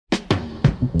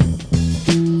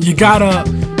You gotta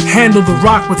handle the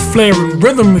rock with flair and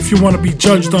rhythm if you wanna be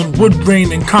judged on wood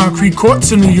grain and concrete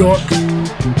courts in New York.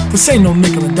 This ain't no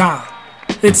nickel and dime.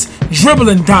 It's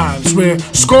dribbling dimes where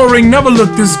scoring never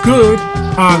looked this good,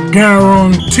 I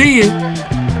guarantee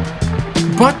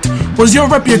it. But was your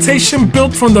reputation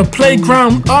built from the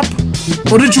playground up?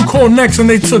 Or did you call next and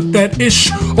they took that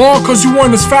ish? Or cause you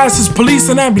weren't as fast as police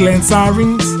and ambulance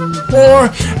sirens? Or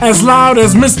as loud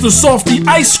as Mr. Softy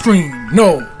Ice Cream?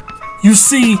 No. You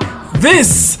see,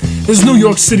 this is New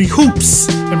York City hoops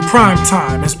in prime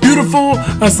time. As beautiful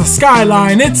as the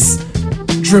skyline, it's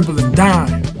dribbling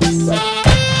dimes.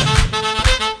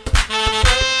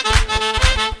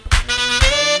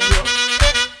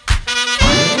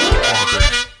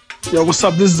 Yo, what's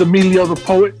up? This is Emilio the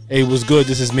Poet. Hey, what's good?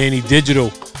 This is Manny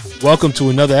Digital. Welcome to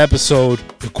another episode,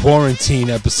 the quarantine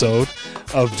episode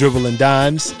of Dribbling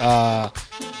Dimes.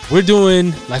 We're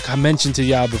doing, like I mentioned to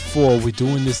y'all before, we're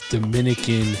doing this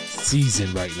Dominican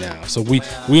season right now. So we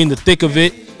in the thick of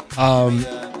it.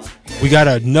 We got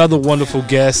another wonderful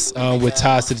guest with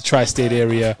ties to the tri-state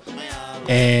area,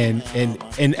 and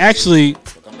actually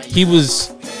he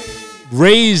was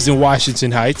raised in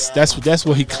Washington Heights. That's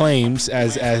what he claims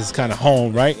as kind of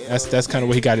home, right? That's kind of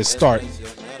where he got his start.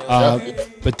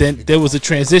 But then there was a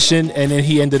transition, and then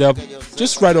he ended up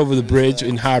just right over the bridge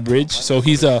in High Bridge. So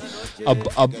he's a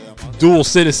dual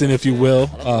citizen, if you will,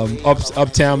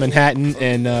 uptown Manhattan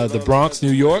and the Bronx,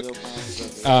 New York.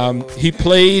 He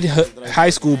played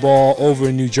high school ball over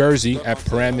in New Jersey at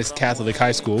Paramus Catholic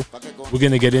High School. We're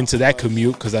going to get into that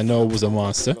commute because I know it was a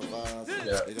monster.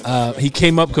 He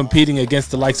came up competing against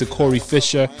the likes of Corey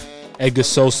Fisher, Edgar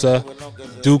Sosa,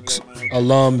 Duke's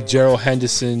alum Gerald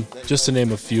Henderson, just to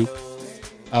name a few.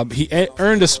 He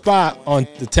earned a spot on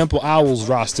the Temple Owls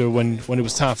roster when it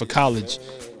was time for college.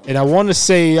 And I want to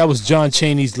say that was John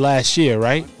Chaney's last year,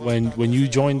 right? When you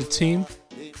joined the team?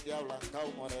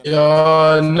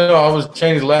 No, I was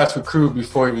Chaney's last recruit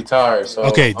before he retired. So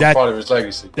okay, I'm part of his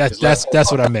legacy. That's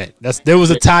what I meant. There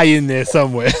was a tie in there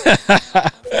somewhere.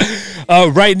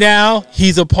 Right now,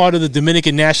 he's a part of the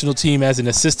Dominican national team as an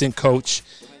assistant coach.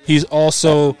 He's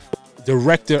also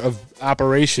director of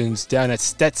operations down at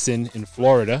Stetson in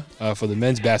Florida for the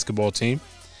men's basketball team.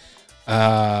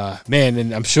 Man,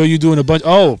 and I'm sure you're doing a bunch.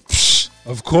 Oh,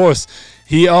 of course.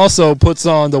 He also puts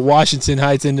on the Washington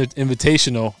Heights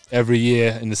Invitational every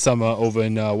year in the summer over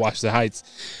in Washington Heights.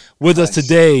 With us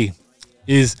today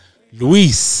is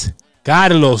Luis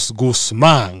Carlos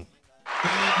Guzman.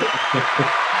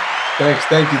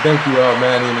 Thank you,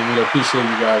 Manny, and we appreciate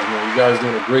you guys, man. You guys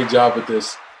doing a great job with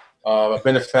this. I've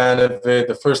been a fan of it.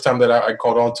 The first time that I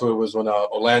caught on to it was when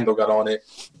Orlando got on it,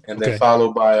 and then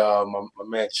followed by my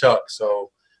man Chuck.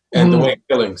 So, and Dwayne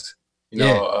Killings. You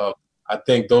know, I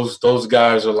think those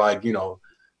guys are like, you know,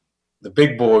 the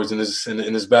big boys in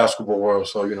this basketball world.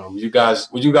 So, you know, what you guys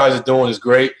are doing is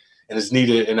great, and it's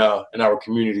needed in our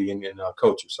community and in our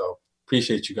culture. So,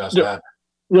 appreciate you guys for having me.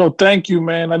 Yo, thank you,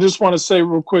 man. I just want to say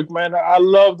real quick, man, I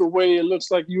love the way it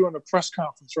looks like you're in a press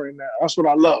conference right now. That's what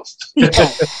I love. You know,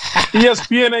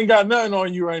 ESPN ain't got nothing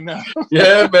on you right now.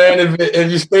 Yeah, man.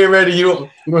 If you stay ready, you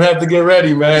don't have to get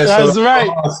ready, man. That's right.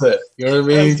 You know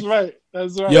what I mean?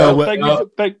 That's right. Yo,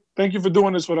 thank you for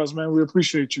doing this with us, man. We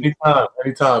appreciate you.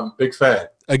 Anytime. Big fan.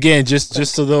 Again, just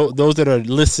so those that are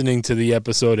listening to the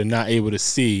episode and not able to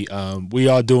see, we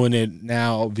are doing it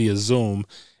now via Zoom.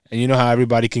 And you know how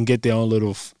everybody can get their own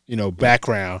little,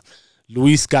 background.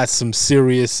 Luis got some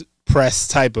serious press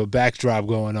type of backdrop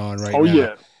going on right now. Oh,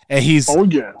 yeah. And he's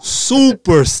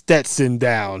super Stetson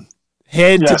down,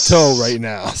 head to toe right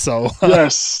now. So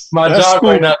yes, my job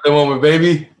right now at the moment,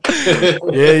 baby.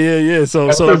 Yeah. So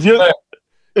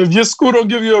if your school don't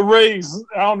give you a raise,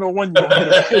 I don't know when you're going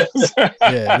to get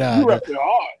it. You up there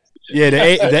hard. Yeah,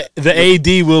 the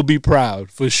AD will be proud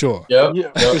for sure. Yep.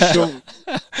 Yeah, for sure.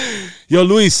 Yo,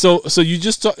 Luis, so you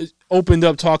just opened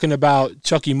up talking about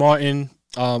Chucky Martin,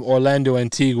 Orlando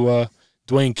Antigua,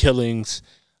 Dwayne Killings,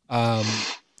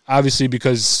 obviously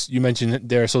because you mentioned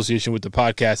their association with the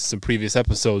podcast in some previous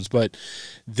episodes, but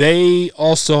they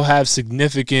also have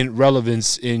significant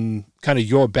relevance in kind of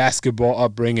your basketball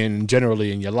upbringing and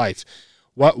generally in your life.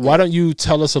 Why don't you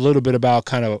tell us a little bit about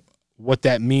kind of what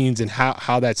that means and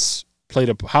how that's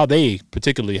how they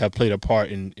particularly have played a part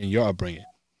in your upbringing?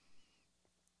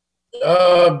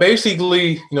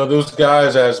 Basically, those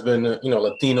guys has been,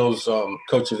 Latinos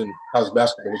coaches in house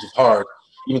basketball, which is hard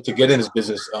even to get in this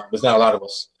business. There's not a lot of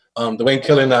us. Dwayne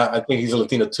Killing, I think he's a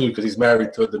Latino too because he's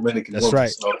married to a Dominican woman. Right.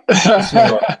 So,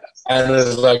 and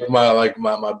it's like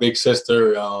my big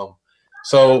sister.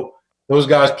 So those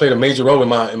guys played a major role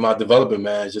in my development,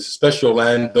 man. Just especially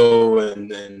Orlando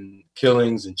and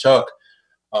Killings and Chuck.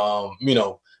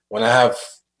 When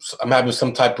I'm having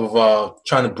some type of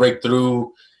trying to break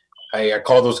through, I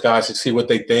call those guys to see what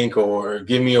they think or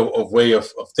give me a way of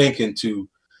thinking to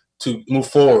move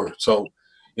forward. So,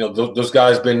 those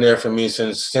guys been there for me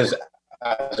since as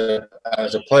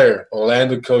a player.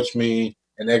 Orlando coached me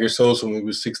and Edgar Sosa when we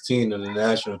were 16 on the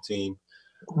national team.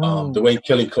 Dwayne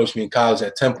Kelly coached me in college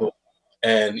at Temple.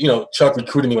 And, Chuck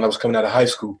recruited me when I was coming out of high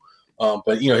school.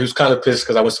 But, he was kind of pissed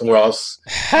because I went somewhere else.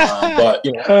 But,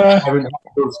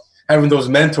 having those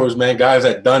mentors, man, guys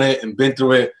that done it and been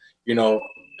through it,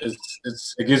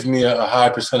 it gives me a high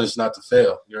percentage not to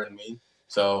fail. You know what I mean?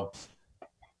 So,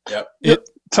 yeah.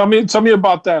 Tell me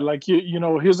about that. Like,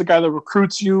 here's a guy that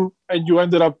recruits you and you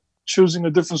ended up choosing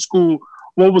a different school.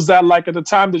 What was that like at the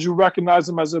time? Did you recognize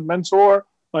him as a mentor,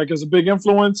 like as a big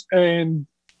influence? And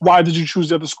why did you choose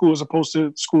the other school as opposed to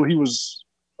the school he was?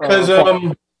 Because,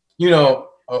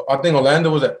 I think Orlando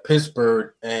was at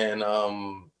Pittsburgh and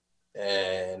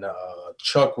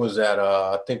Chuck was at,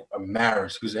 I think,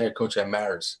 Marist. He was the head coach at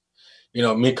Marist.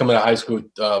 Me coming out of high school,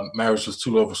 Marist was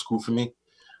too low of a school for me.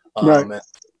 Right. And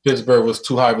Pittsburgh was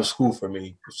too high of a school for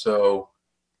me. So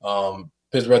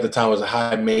Pittsburgh at the time was a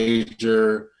high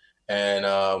major and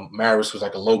Marist was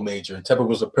like a low major. And Temple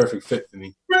was a perfect fit for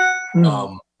me.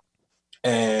 Mm.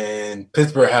 And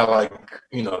Pittsburgh had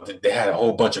they had a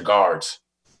whole bunch of guards.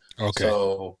 Okay.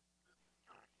 So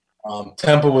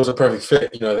Temple was a perfect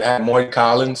fit. They had Moy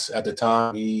Collins at the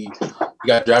time. He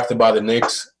got drafted by the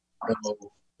Knicks. So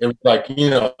it was like,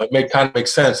 it kind of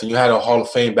makes sense. And you had a Hall of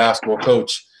Fame basketball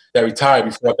coach that retired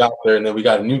before I got there. And then we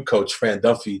got a new coach, Fran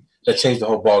Duffy, that changed the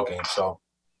whole ball game. So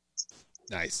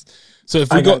nice. So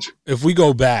if we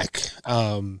go back,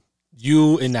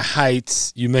 you in the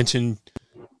Heights, you mentioned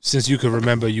since you could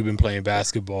remember you've been playing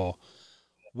basketball.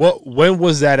 When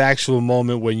was that actual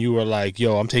moment when you were like,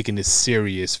 yo, I'm taking this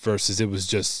serious versus it was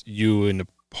just you in the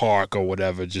park or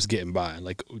whatever, just getting by?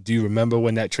 Like, do you remember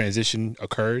when that transition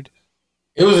occurred?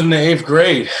 It was in the 8th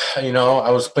grade.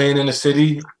 I was playing in the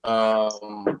city,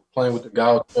 playing with the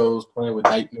Gauchos, playing with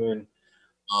Dykeman,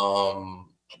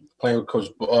 playing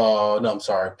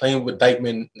with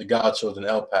Dykeman, the Gauchos, and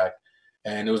LPAC.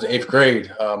 And it was the 8th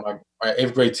grade. My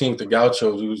 8th grade team with the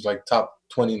Gauchos, it was like top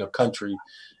 20 in the country.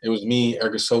 It was me,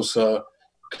 Edgar Sosa,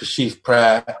 Kashif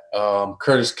Pratt,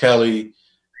 Curtis Kelly,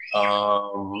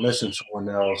 missing someone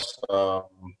else.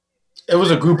 It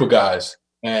was a group of guys.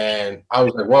 And I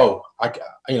was like, whoa,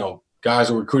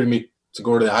 guys were recruiting me to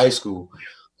go to the high school.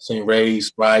 St.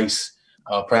 Ray's, Rice,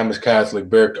 Paramus Catholic,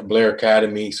 Blair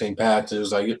Academy, St. Pat's. It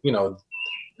was like,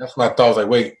 that's when I thought, I was like,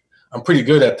 wait, I'm pretty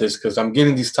good at this because I'm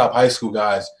getting these top high school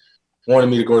guys wanting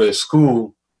me to go to the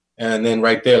school. And then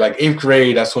right there, like 8th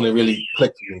grade, that's when it really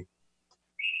clicked for me.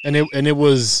 And it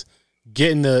was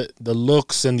getting the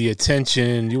looks and the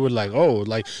attention. You were like, oh,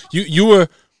 like you were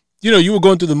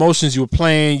going through the motions. You were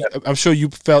playing. Yeah. I'm sure you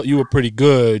felt you were pretty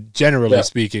good, generally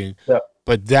speaking. Yeah.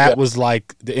 But that was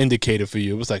like the indicator for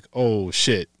you. It was like, oh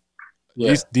shit,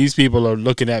 these people are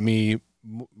looking at me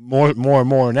more and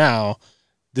more now.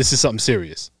 This is something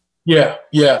serious. Yeah.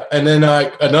 And then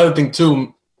another thing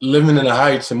too, living in the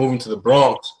Heights and moving to the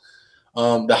Bronx.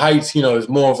 The Heights, is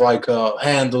more of like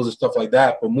handles and stuff like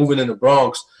that. But moving in the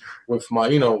Bronx with my,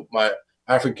 my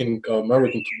African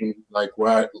American community, like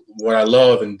where I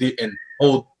love and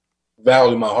hold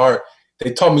value in my heart,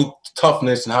 they taught me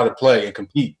toughness and how to play and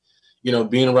compete.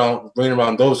 Being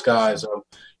around those guys,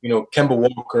 Kemba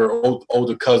Walker,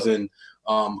 older cousin,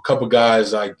 a couple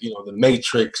guys like the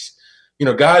Matrix,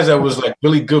 guys that was like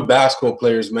really good basketball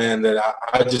players, man. That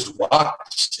I just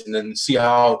watched and then see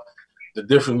how the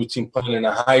difference between playing in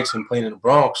the Heights and playing in the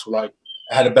Bronx, like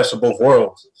I had the best of both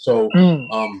worlds. So,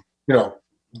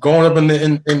 growing up in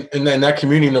that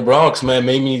community in the Bronx, man,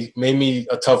 made me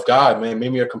a tough guy, man,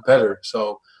 made me a competitor.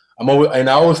 So I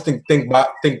always think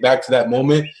back to that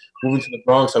moment, moving to the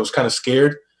Bronx. I was kind of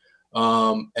scared,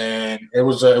 and it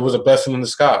was a blessing in the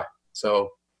sky. So.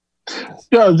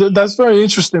 Yeah, that's very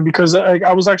interesting because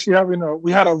I was actually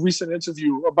we had a recent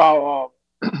interview about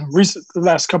the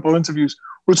last couple of interviews.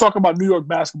 We're talking about New York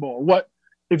basketball. What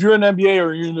if you're in the NBA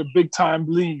or you're in the big time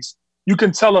leagues, you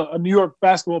can tell a New York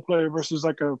basketball player versus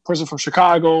like a person from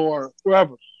Chicago or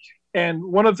wherever. And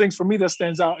one of the things for me that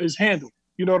stands out is handle.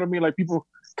 You know what I mean? Like people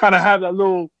kind of have that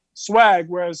little swag,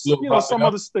 whereas some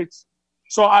other states.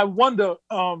 So I wonder,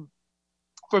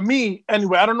 for me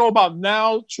anyway, I don't know about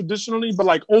now traditionally, but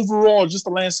like overall, just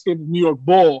the landscape of New York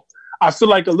ball, I feel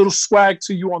like a little swag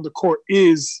to you on the court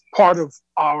is part of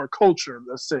our culture,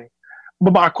 let's say.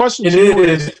 But my question to you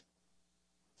is,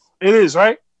 it is,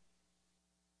 right?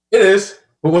 It is.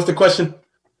 But what's the question?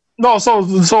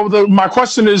 No, my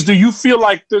question is, do you feel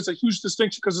like there's a huge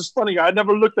distinction? Because it's funny, I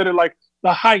never looked at it like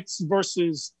the Heights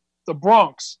versus the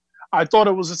Bronx. I thought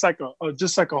it was just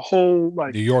like a whole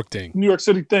like New York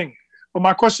City thing. But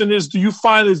my question is, do you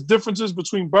find there's differences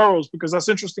between boroughs? Because that's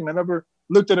interesting. I never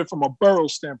looked at it from a borough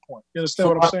standpoint. You understand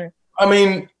what I'm saying? I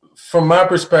mean, from my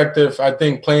perspective, I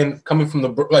think coming from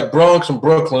the Bronx and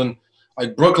Brooklyn,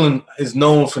 like Brooklyn is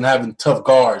known for having tough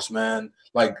guards, man.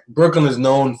 Like Brooklyn is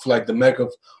known for like the mecca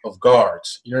of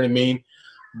guards. You know what I mean?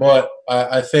 But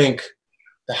I think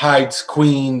the Heights,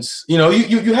 Queens, you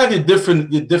have your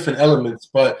different elements,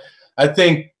 but I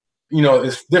think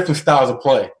it's different styles of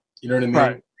play. You know what I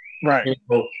mean? Right.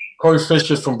 Corey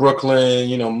Fisher's from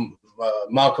Brooklyn.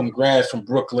 Malcolm Grant's from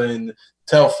Brooklyn.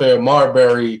 Telfair,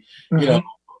 Marbury. Mm-hmm.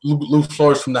 Lou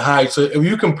Flores from the Heights. So if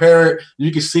you compare it,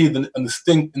 you can see the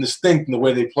distinct in the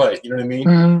way they play. You know what I mean?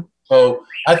 Mm-hmm. So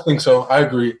I think so. I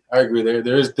agree.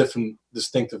 There is different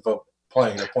distinctive of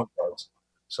playing the point guards.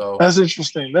 So that's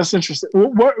interesting.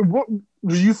 What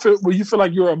do you feel? Will you feel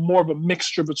like you're more of a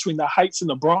mixture between the Heights and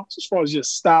the Bronx as far as your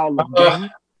style of game?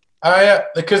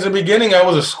 Because in the beginning I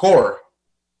was a scorer.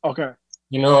 Okay.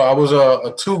 I was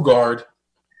a two guard.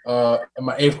 In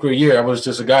my 8th grade year, I was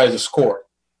just a guy as a scorer.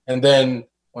 And then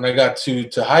when I got to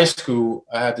high school,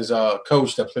 I had this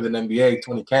coach that played in the NBA,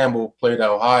 Tony Campbell, played at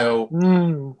Ohio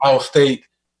State,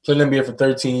 played in the NBA for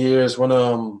 13 years, won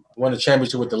a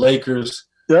championship with the Lakers.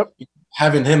 Yep.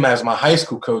 Having him as my high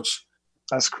school coach,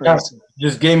 that's crazy.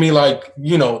 Just gave me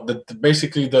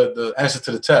basically the answer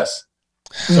to the test.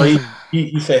 So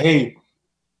he said, "Hey,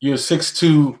 you're a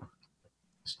 6'2"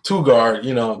 two guard.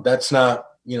 That's not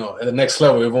at the next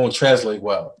level. It won't translate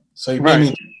well." So he made me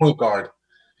a point guard.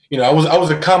 I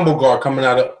was a combo guard coming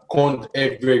out of going to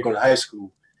 8th grade, going to high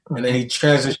school, and then he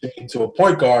transitioned into a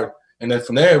point guard. And then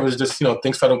from there, it was just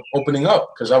things started opening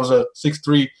up because I was a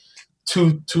 6'3",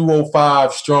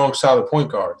 205 strong, solid point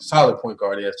guard.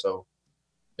 Yeah. So,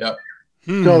 yeah.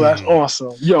 Yo, that's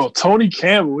awesome. Yo, Tony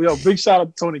Campbell. Yo, big shout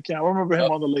out to Tony Campbell. I remember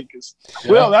him on the Lakers.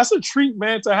 Yeah. Well, that's a treat,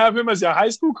 man, to have him as your high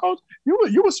school coach.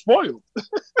 You were spoiled.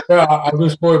 Yeah, I've been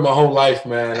spoiled my whole life,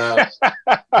 man.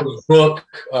 Book,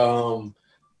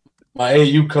 my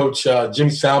AAU coach, Jimmy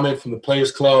Salmon from the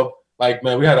Players Club. Like,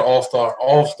 man, we had an all-star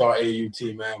AAU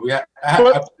team, man. We had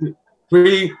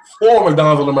 4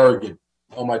 McDonald's All-American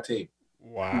on my team.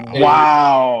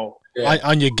 Wow. Yeah.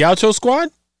 On your Gaucho squad?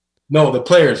 No, the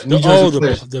players. New Jersey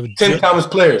players. Tim Thomas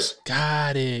players.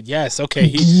 Got it. Yes.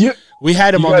 Okay. We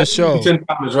had him on the show. Tim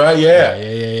Thomas, right?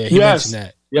 Yeah. He mentioned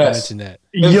that. Yes. He mentioned that.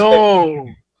 Yo.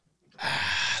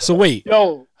 So wait.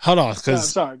 Yo. Hold on,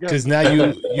 because now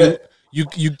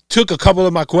you took a couple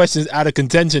of my questions out of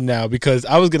contention now, because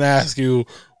I was gonna ask you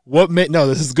what made. No,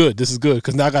 this is good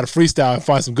because now I got to freestyle and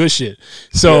find some good shit.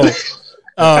 So,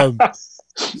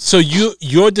 so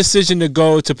your decision to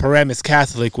go to Paramus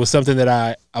Catholic was something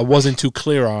that I wasn't too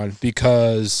clear on,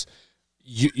 because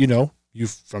you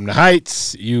from the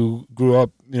Heights, you grew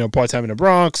up part-time in the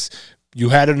Bronx, you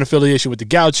had an affiliation with the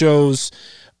Gauchos.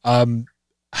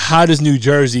 How does New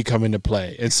Jersey come into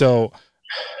play? And so,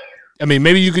 I mean,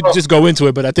 maybe you could just go into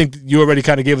it, but I think you already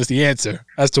kind of gave us the answer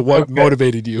as to what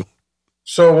motivated you.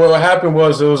 So what happened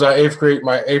was, it was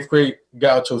my 8th grade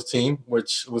Gauchos team,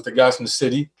 which was the guys from the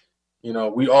city.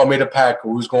 We all made a pact.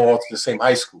 We was going all to the same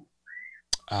high school.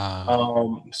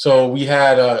 So we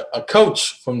had a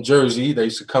coach from Jersey that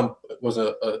used to come. He was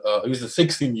a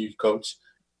 16U coach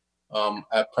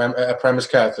at Paramus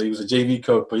Catholic. He was a JV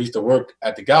coach, but he used to work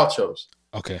at the Gauchos.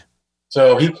 Okay.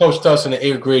 So he coached us in the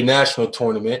 8th grade national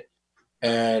tournament.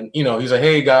 And, he's like,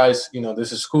 "Hey, guys,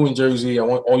 this is school in Jersey. I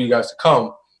want all you guys to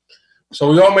come." So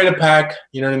we all made a pact,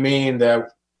 you know what I mean, that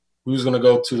we was going to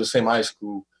go to the same high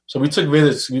school. So we took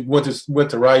visits. We went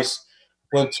to Rice,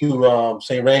 went to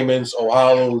St. Raymond's,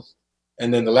 O'Hallows,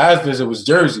 and then the last visit was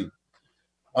Jersey.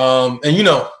 And,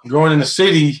 growing in the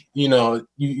city, you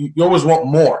always want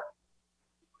more.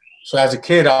 So as a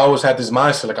kid, I always had this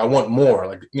mindset, like, I want more.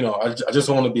 Like, I just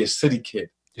don't want to be a city kid.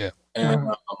 Yeah. And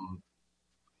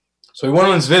so we went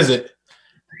on this visit,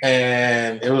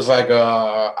 and it was like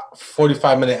a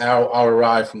 45-minute hour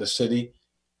ride from the city.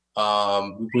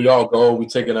 We all go. We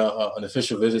take an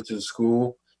official visit to the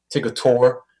school, take a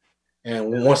tour.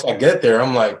 And once I get there,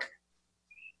 I'm like,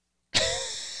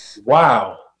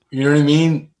 wow. You know what I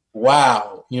mean?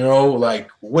 Wow. Like,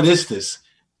 what is this?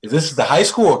 Is this the high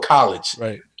school or college?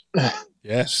 Right.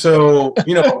 Yeah. So,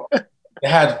 it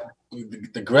had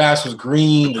the grass was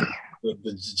green,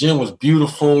 the gym was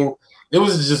beautiful. It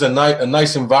was just a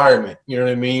nice environment. You know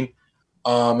what I mean?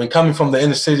 And coming from the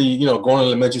inner city, going to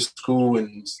elementary school,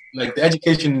 and like the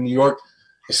education in New York,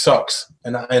 it sucks.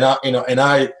 And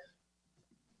I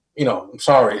I'm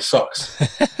sorry, it sucks.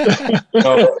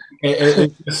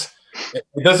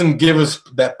 It doesn't give us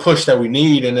that push that we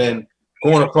need. And then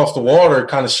going across the water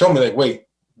kind of showed me like, wait,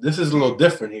 this is a little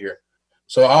different here.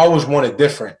 So I always wanted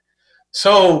different.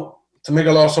 So to make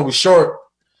a long story short,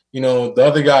 the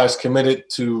other guys committed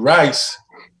to Rice.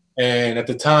 And at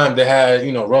the time they had,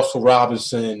 Russell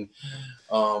Robinson,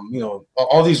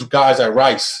 all these guys at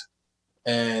Rice.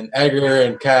 And Edgar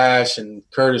and Cash and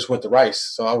Curtis went to Rice.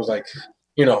 So I was like,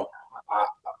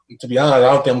 to be honest, I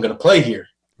don't think I'm going to play here.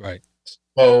 Right.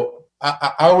 So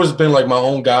I always been like my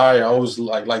own guy. I always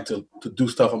like to do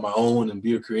stuff on my own and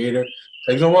be a creator.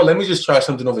 Like, you know what? Let me just try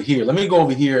something over here. Let me go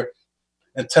over here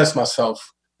and test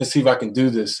myself and see if I can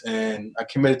do this. And I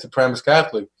committed to Paramus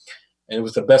Catholic, and it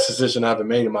was the best decision I ever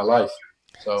made in my life.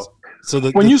 So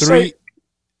the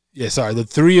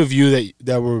three of you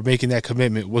that were making that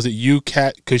commitment, was it you,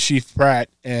 Kat, Kashif Pratt,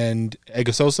 and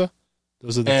Edgar Sosa?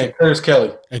 Those are Curtis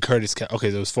Kelly. And Curtis Kelly.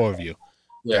 Okay, there was four of you.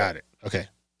 Yeah. Got it. Okay.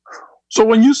 So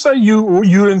when you say you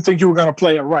didn't think you were going to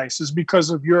play at Rice, is because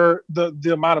of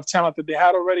the amount of talent that they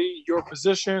had already, your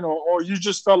position, or you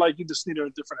just felt like you just needed a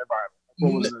different environment?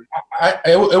 What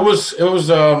was it? It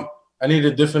was I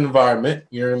needed a different environment.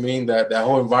 You know what I mean? That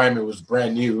whole environment was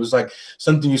brand new. It was like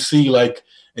something you see like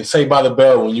in Saved by the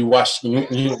Bell when you watched when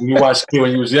you watched it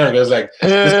when you was young. It was like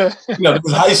this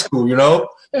is high school,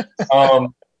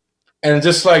 and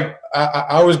just like I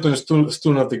always been a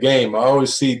student of the game. I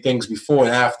always see things before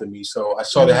and after me. So I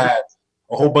saw they had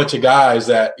a whole bunch of guys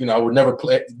that I would never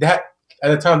play. That at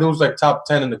the time, there was like top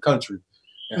 10 in the country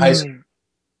in high school,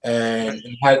 and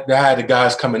they had the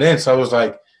guys coming in. So I was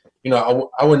like,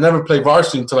 I would never play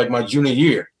varsity until like my junior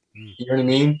year. You know what I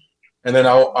mean? And then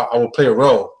I would play a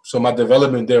role. So my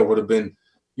development there would have been,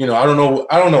 I don't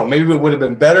know. Maybe it would have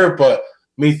been better, but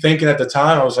me thinking at the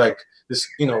time, I was like, this,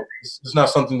 it's not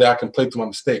something that I can play through my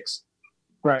mistakes.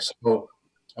 Right. So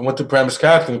I went to Paramus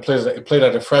Catholic and played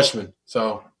as a freshman.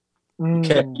 So you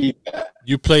can't beat that.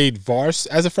 You played Vars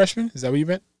as a freshman? Is that what you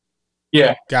meant?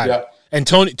 Yeah. Got it. And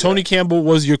Tony Campbell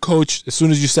was your coach as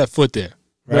soon as you set foot there,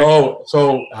 right? No.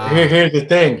 So here's the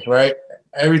thing, right?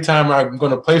 Every time I'm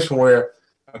going to play somewhere,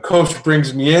 a coach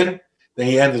brings me in, then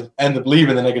he end up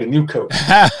leaving, then I get a new coach.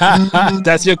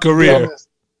 That's your career.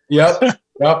 Yep.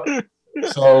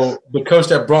 So the coach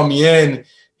that brought me in,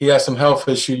 he had some health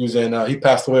issues, and he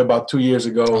passed away about 2 years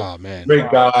ago. Oh man, great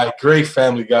guy, great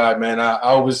family guy, man.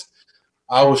 I was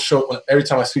show every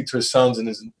time I speak to his sons and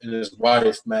his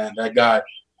wife, man. That guy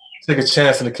took a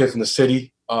chance on the kid from the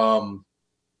city. And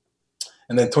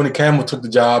then Tony Campbell took the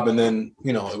job, and then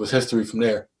it was history from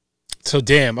there. So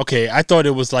damn, okay. I thought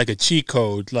it was like a cheat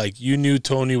code. Like you knew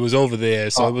Tony was over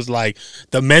there, so it was like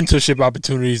the mentorship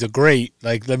opportunities are great.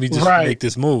 Like let me just make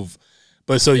this move.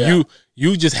 But so you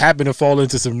just happened to fall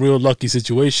into some real lucky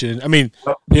situation. I mean,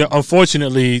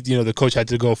 unfortunately, the coach had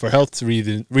to go for health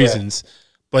reasons,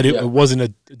 but it wasn't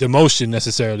a demotion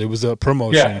necessarily. It was a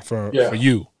promotion for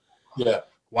you. Yeah.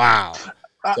 Wow.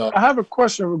 I have a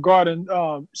question regarding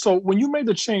so when you made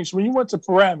the change, when you went to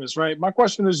Paramus, right? My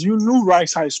question is, you knew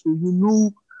Rice High School. You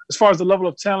knew as far as the level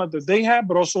of talent that they had,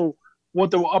 but also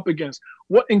what they were up against.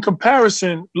 What, in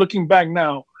comparison, looking back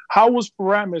now, how was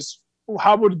Paramus,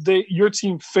 how would your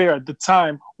team fare at the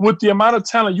time with the amount of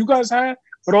talent you guys had,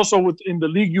 but also within the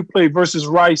league you played versus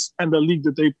Rice and the league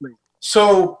that they played?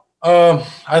 So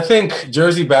I think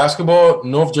Jersey basketball,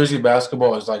 North Jersey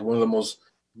basketball is like one of the most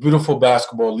beautiful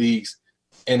basketball leagues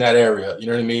in that area. You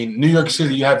know what I mean? New York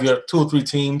City, you have your 2 or 3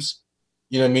 teams,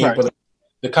 you know what I mean? Right. But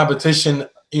the competition,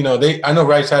 I know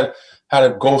Rice had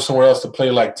to go somewhere else to play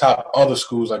like top other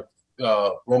schools like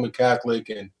Roman Catholic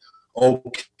and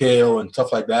Oak Hill and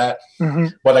stuff like that. Mm-hmm.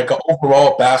 But like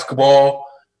overall basketball,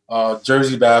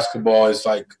 Jersey basketball is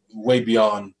like way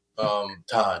beyond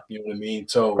time. You know what I mean?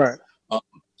 So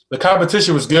the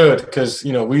competition was good because,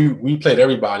 we played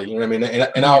everybody, you know what I mean?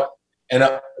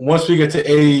 And once we get to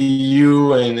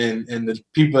AAU and the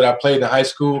people that I played in high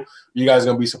school, you guys are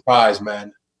going to be surprised,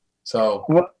 man. So.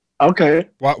 Okay.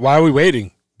 Why are we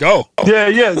waiting? Go.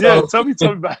 Yeah. Tell me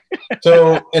about it.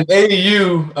 So in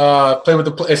AAU, played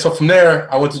with so from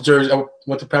there, I went to Jersey. I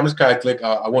went to Paramus Catholic.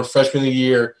 I won freshman of the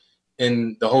year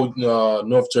in the whole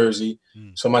North Jersey.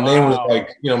 So my name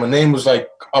was like,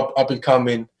 up and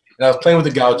coming. And I was playing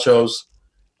with the Gauchos.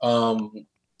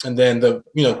 And then the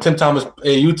Tim Thomas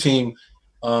AAU team,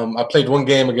 I played one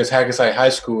game against Hackensack High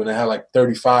School, and I had like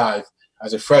 35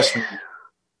 as a freshman.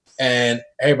 And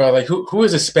everybody like, who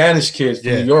is a Spanish kid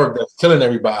from New York that's killing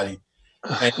everybody?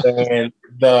 And then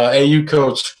the AAU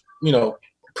coach,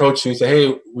 approached me and said,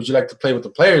 "Hey, would you like to play with the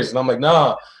players?" And I'm like,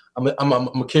 "Nah, I'm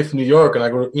a kid from New York, and I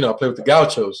go, I play with the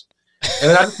Gauchos." And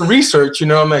then I did the research,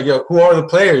 I'm like, yo, who are the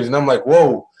players? And I'm like,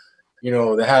 whoa,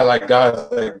 they had like guys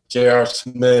like J.R.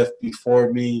 Smith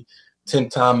before me, Tim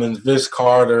Thomas, Vince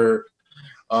Carter.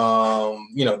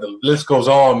 The list goes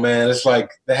on, man. It's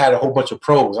like they had a whole bunch of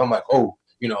pros. I'm like,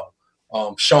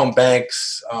 Sean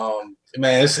Banks.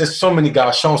 Man, it's so many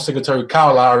guys. Sean Singletary,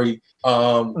 Kyle Lowry.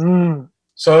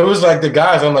 So it was like the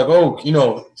guys. I'm like, I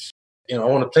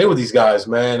want to play with these guys,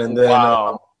 man. And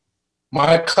then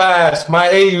my class, my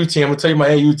AU team. I'm gonna tell you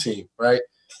my AU team, right?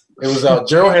 It was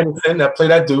Gerald Henderson that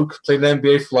played at Duke, played in the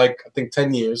NBA for like I think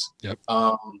 10 years. Yep.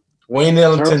 Wayne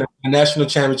Ellington, the national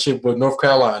championship with North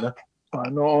Carolina. I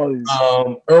know all these.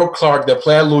 Earl Clark that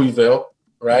played at Louisville,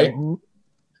 right?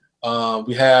 Mm-hmm.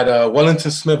 We had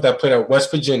Wellington Smith that played at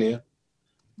West Virginia.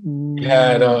 We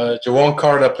had Jawan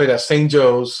Carter that played at St.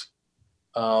 Joe's.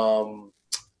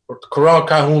 Karan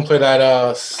Calhoun played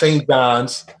at St.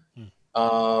 John's.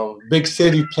 Big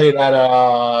City played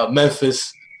at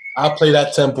Memphis. I played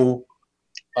at Temple.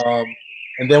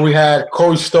 And then we had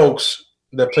Corey Stokes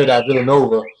that played at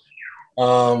Villanova.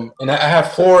 And I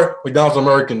have 4 McDonald's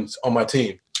Americans on my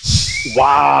team.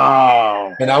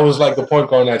 Wow. And I was like the point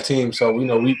guard on that team. So,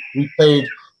 we played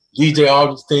DJ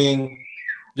Augustine.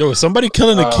 Yo, is somebody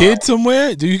killing a kid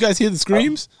somewhere? Do you guys hear the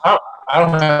screams? I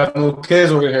don't have no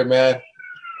kids over here, man.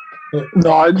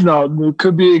 No, it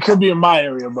could be in my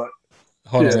area, but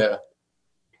hold on.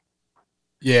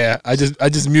 Yeah, I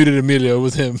just muted Emilio. It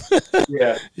was him.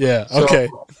 Yeah. Yeah. Okay.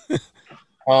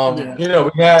 We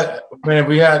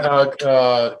had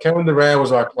Kevin Durant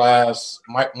was our class.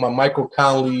 Michael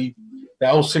Conley,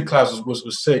 that 06 class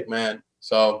was sick, man.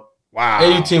 So wow,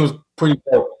 AU team was pretty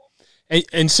dope.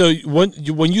 And so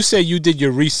when you say you did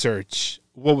your research,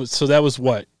 that was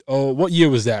what? Oh, what year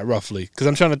was that roughly? Because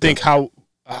I'm trying to think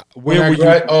where were you?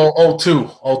 02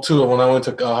 when I went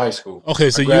to high school. Okay,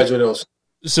 so I graduated.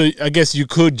 So I guess you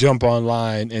could jump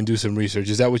online and do some research.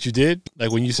 Is that what you did?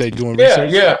 Like when you say doing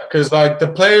research? Yeah, because like the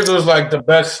players was like the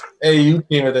best AU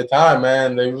team at the time,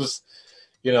 man. They was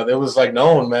like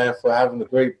known, man, for having the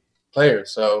great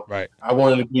players. So right. I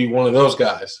wanted to be one of those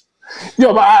guys.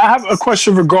 But I have a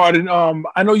question regarding.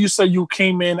 I know you said you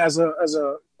came in as a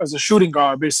shooting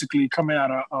guard, basically coming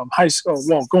out of high school.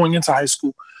 Well, going into high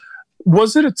school.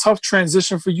 Was it a tough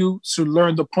transition for you to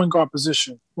learn the point guard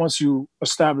position once you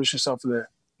established yourself there?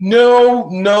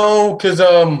 No, because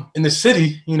in the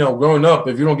city, growing up,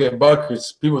 if you don't get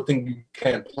buckets, people think you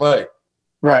can't play.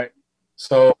 Right.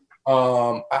 So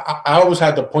I always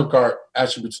had the point guard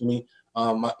attribute to me.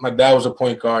 My dad was a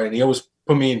point guard, and he always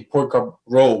put me in point guard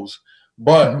roles.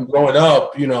 But growing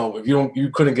up, if you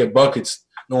couldn't get buckets,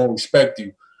 no one would respect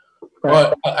you.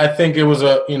 Right. But I think it was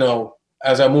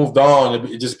as I moved on,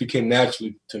 it just became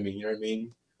naturally to me. You know what I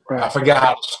mean? Right. I forgot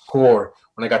how to score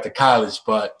when I got to college,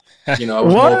 but I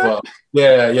was more of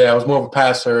I was more of a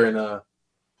passer and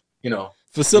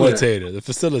facilitator. Winner. The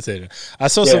facilitator. I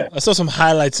saw some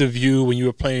highlights of you when you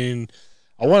were playing.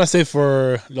 I want to say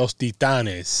for Los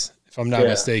Titanes, if I'm not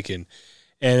mistaken,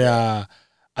 and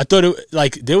I thought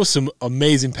there was some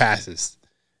amazing passes.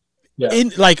 Yeah.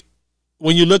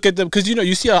 When you look at them, because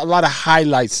you see a lot of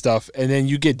highlight stuff, and then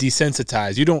you get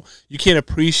desensitized. You can't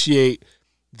appreciate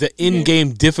the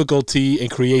in-game difficulty and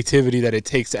creativity that it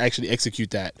takes to actually execute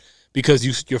that because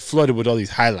you're flooded with all these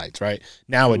highlights, right?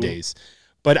 Nowadays,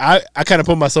 but I kind of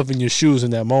put myself in your shoes in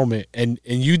that moment, and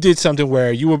you did something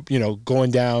where you were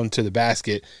going down to the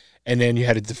basket, and then you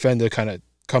had a defender kind of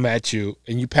come at you,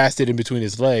 and you passed it in between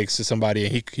his legs to somebody,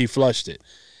 and he flushed it.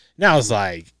 Now it's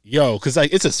like, yo, because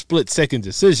it's a split-second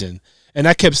decision. And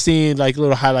I kept seeing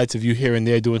little highlights of you here and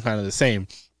there doing kind of the same.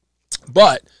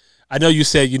 But I know you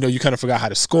said, you kind of forgot how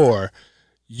to score.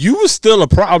 You were still a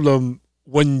problem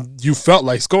when you felt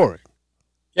like scoring.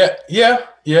 Yeah. The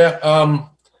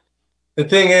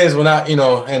thing is, when I,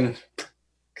 and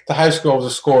to high school I was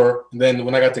a scorer. And then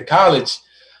when I got to college,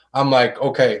 I'm like,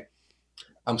 okay,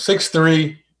 I'm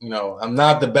 6'3", I'm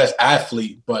not the best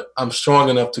athlete, but I'm strong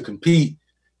enough to compete.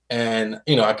 And,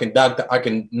 I can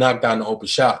knock down the open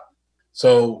shot.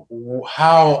 So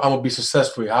how I'm going to be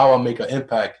successful, how I'll make an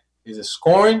impact, is it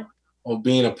scoring or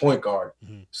being a point guard?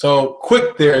 Mm-hmm. So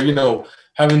quick there,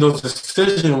 having those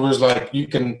decisions was like you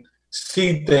can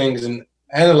see things and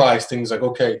analyze things like,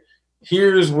 okay,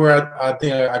 here's where I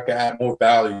think I can add more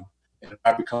value and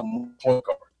I become a point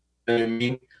guard. You know what I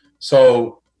mean?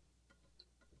 So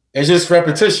it's just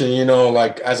repetition,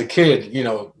 as a kid,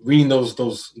 reading those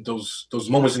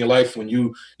moments in your life when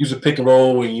you use a pick and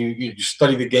roll and you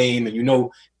study the game and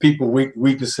people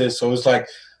weaknesses. So it's like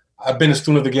I've been a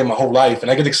student of the game my whole life, and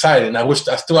I get excited, and I wish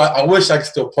I could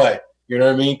still play. You know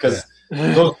what I mean? Because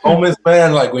those moments,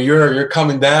 man, like when you're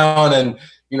coming down and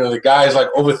the guy's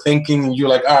like overthinking, and you're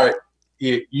like, all right,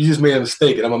 you just made a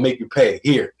mistake, and I'm gonna make you pay.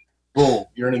 Here, boom,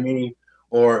 you know what I mean?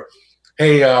 Or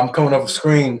hey, I'm coming off a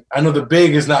screen. I know the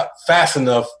big is not fast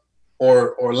enough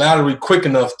or laterally quick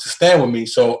enough to stand with me,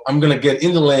 so I'm gonna get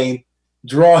in the lane,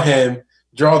 draw him,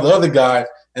 draw the other guy,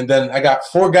 and then I got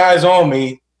 4 guys on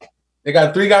me. They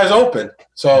got 3 guys open.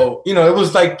 So it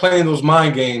was like playing those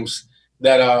mind games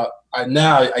that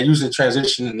I use in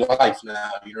transition in life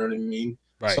now. You know what I mean?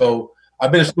 Right. So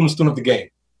I've been a student of the game.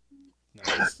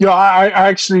 Nice. Yeah, I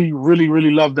actually really,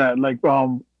 really love that. Like,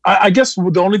 I guess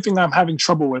the only thing I'm having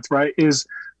trouble with, right, is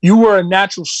you were a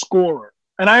natural scorer,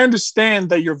 and I understand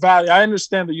that your value. I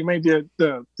understand that you made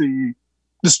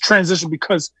this transition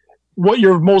because what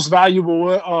your most valuable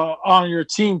on your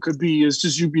team could be is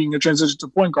just you being a transition to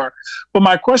point guard. But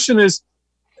my question is,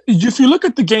 if you look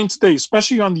at the game today,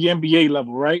 especially on the NBA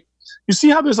level, right, you see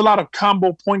how there's a lot of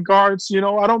combo point guards.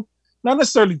 Not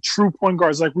necessarily true point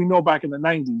guards like we know back in the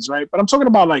 90s, right? But I'm talking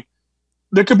about like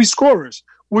there could be scorers.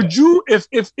 Would you,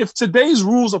 if today's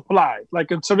rules applied,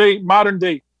 like in today modern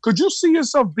day, could you see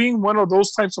yourself being one of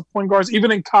those types of point guards,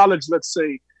 even in college, let's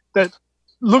say, that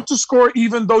look to score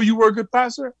even though you were a good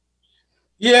passer?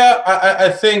 Yeah, I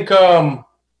think the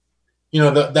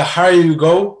higher you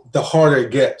go, the harder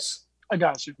it gets. I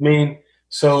got you. I mean,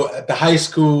 so at the high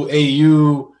school,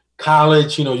 AU,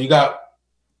 college,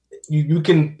 you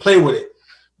can play with it,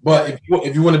 but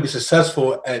if you want to be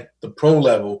successful at the pro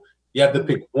level, you have to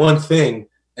pick one thing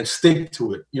and stick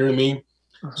to it. You know what I mean?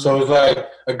 Mm-hmm. So it's like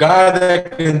a guy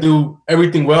that can do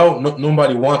everything well.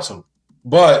 Nobody wants him,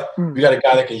 but you got a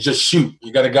guy that can just shoot.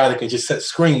 You got a guy that can just set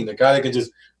screen. A guy that can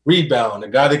just rebound. A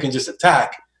guy that can just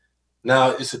attack.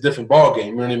 Now it's a different ball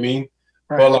game. You know what I mean?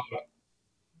 Right. But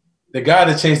the guy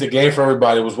that changed the game for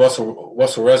everybody was Russell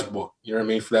Westbrook. You know what I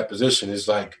mean? For that position, it's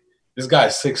like this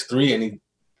guy's 6'3" and he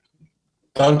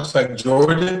dunks like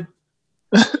Jordan.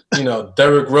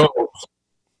 Derrick Rose.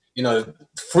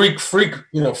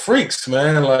 Freaks,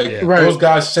 man. Like those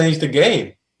guys changed the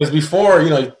game. Because before,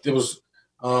 it was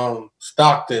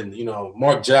Stockton,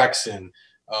 Mark Jackson.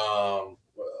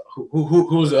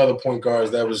 Who was the other point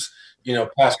guards that was,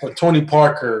 past Tony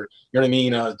Parker? You know what I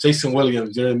mean? Jason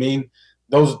Williams. You know what I mean?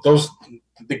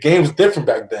 The game was different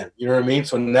back then. You know what I mean?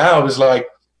 So now it's like,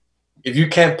 if you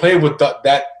can't play with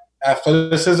that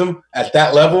athleticism at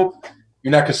that level,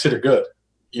 you're not considered good.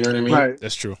 You know what I mean? Right.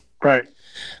 That's true. Right.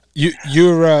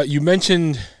 You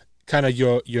mentioned kind of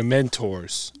your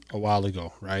mentors a while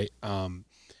ago, right?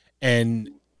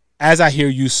 And as I hear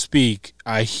you speak,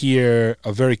 I hear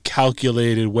a very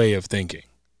calculated way of thinking,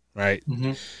 right?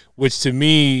 Mm-hmm. Which to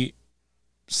me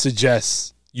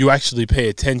suggests you actually pay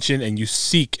attention and you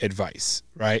seek advice,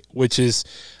 right? Which is,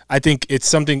 I think it's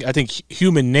something,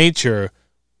 human nature,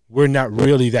 we're not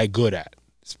really that good at.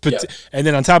 And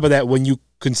then on top of that, when you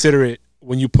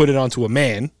put it onto a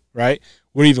man, right,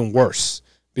 we're even worse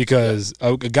because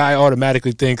a guy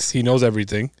automatically thinks he knows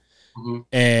everything. Mm-hmm.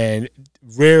 And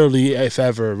rarely, if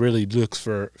ever, really looks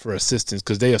for assistance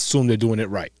because they assume they're doing it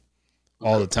right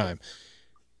all the time.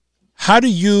 How do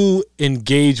you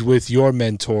engage with your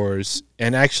mentors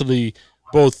and actually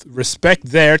both respect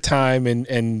their time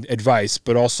and advice,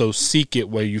 but also seek it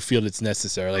where you feel it's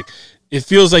necessary? Like, it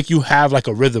feels like you have like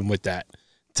a rhythm with that.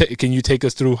 Can you take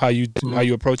us through how you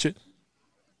approach it?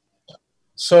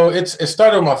 So it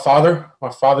started with my father.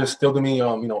 My father instilled in me,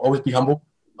 always be humble,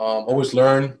 always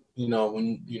learn.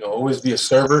 Always be a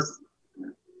server.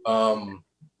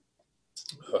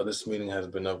 This meeting has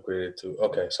been upgraded to.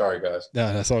 Okay, sorry guys.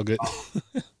 No, that's all good.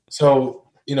 So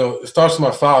it starts with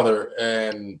my father,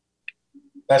 and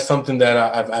that's something that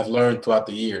I've learned throughout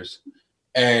the years,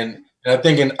 and I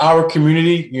think in our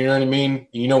community, you know what I mean.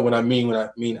 What I mean when I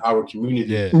mean our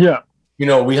community. Yeah.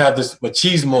 We have this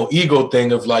machismo ego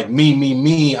thing of like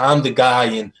me. I'm the guy,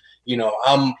 and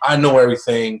I know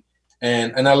everything,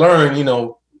 and I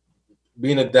learned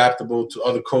being adaptable to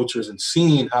other cultures and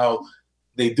seeing how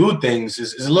they do things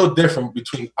is a little different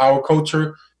between our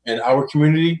culture and our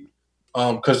community.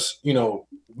 Because,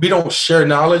 we don't share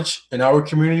knowledge in our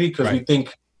community because we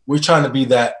think we're trying to be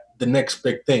the next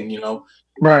big thing,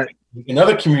 Right. In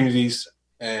other communities,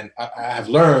 and I have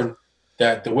learned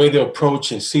that the way they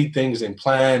approach and see things and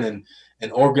plan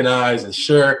and organize and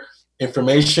share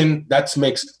information, that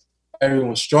makes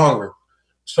everyone stronger.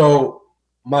 So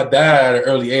my dad at an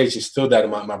early age instilled that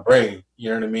in my brain. You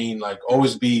know what I mean? Like,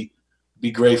 always be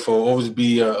grateful, always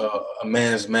be a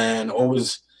man's man,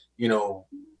 always,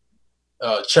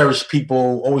 cherish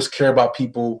people, always care about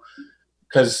people.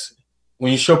 Because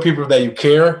when you show people that you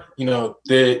care,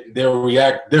 they'll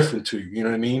react different to you. You know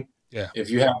what I mean? Yeah. If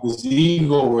you have this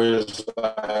ego where it's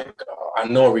like, I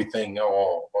know everything,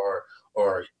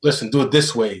 or listen, do it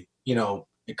this way,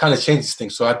 it kind of changes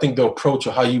things. So I think the approach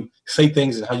of how you say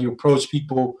things and how you approach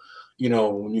people,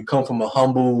 when you come from a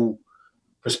humble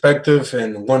perspective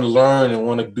and want to learn and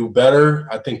want to do better,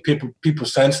 I think people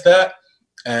sense that,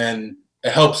 and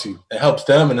it helps you. It helps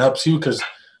them and it helps you, because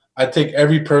I take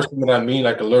every person that I meet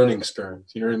like a learning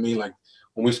experience. You know what I mean? Like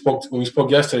when we spoke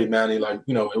yesterday, Manny, like,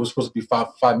 it was supposed to be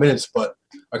five minutes, but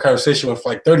our conversation went for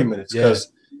like 30 minutes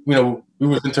because, we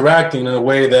was interacting in a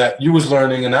way that you was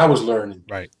learning and I was learning.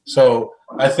 Right. So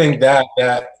I think that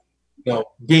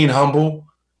being humble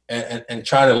and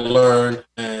trying to learn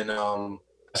and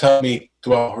it's helped me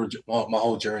throughout my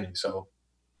whole journey. So.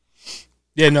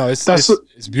 Yeah, no,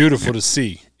 it's beautiful to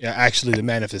see. Yeah, actually, the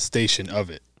manifestation of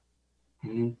it.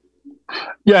 Mm-hmm.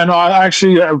 Yeah, no, I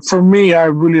actually, for me, I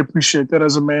really appreciate that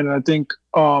as a man. And I think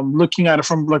looking at it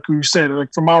from, like you said,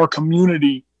 like from our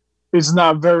community, it's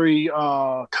not very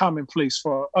commonplace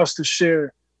for us to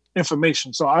share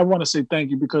information. So I want to say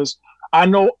thank you, because I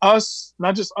know us,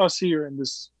 not just us here in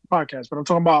this podcast, but I'm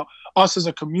talking about us as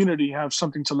a community have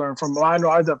something to learn from. Well, I know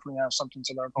I definitely have something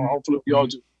to learn from. Hopefully we all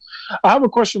do. I have a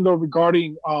question, though,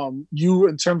 regarding you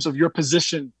in terms of your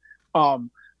position.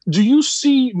 Do you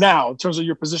see now, in terms of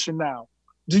your position now,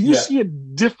 do you see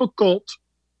it difficult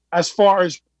as far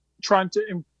as trying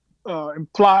to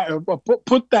imply or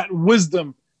put that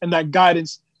wisdom and that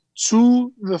guidance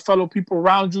to the fellow people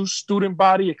around you, student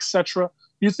body, etc.?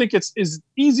 You think is it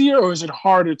easier, or is it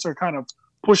harder to kind of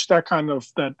push that kind of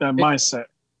that mindset?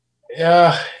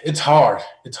 Yeah, it's hard.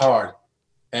 It's hard.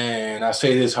 And I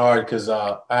say this hard because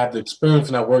I have the experience,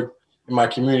 and I worked in my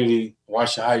community,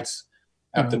 Washington Heights.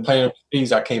 After playing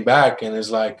overseas, I came back, and it's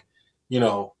like,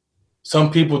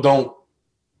 some people don't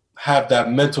have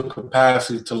that mental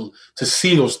capacity to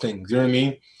see those things. You know what I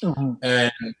mean? Mm-hmm.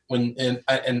 And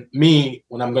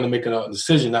when I'm going to make a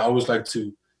decision, I always like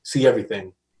to see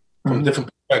everything from a different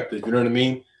perspective. You know what I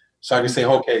mean? So I can say,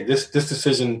 okay, this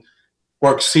decision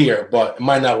works here, but it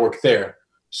might not work there.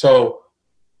 So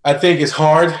I think it's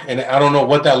hard, and I don't know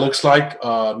what that looks like.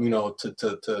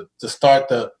 To start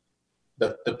the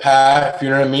path. You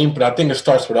know what I mean? But I think it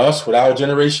starts with us, with our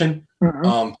generation,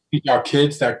 teach our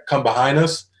kids that come behind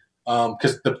us,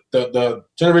 because the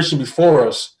generation before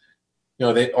us,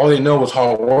 all they know is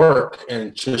hard work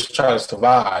and just try to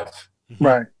survive.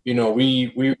 Right.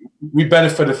 We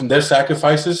benefited from their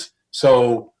sacrifices.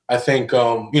 So I think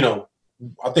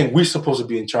we're supposed to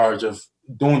be in charge of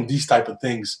doing these type of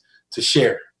things to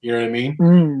share. You know what I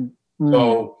mean?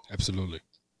 So absolutely.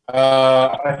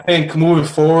 I think moving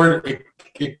forward,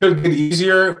 it could get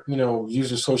easier,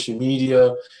 using social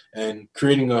media and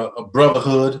creating a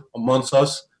brotherhood amongst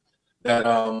us that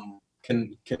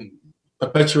can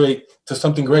perpetuate to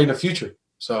something great in the future.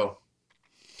 So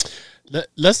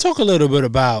let's talk a little bit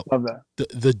about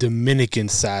the Dominican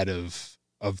side of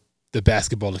the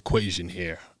basketball equation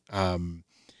here.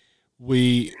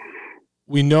 We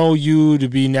know you to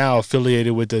be now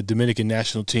affiliated with the Dominican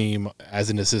national team as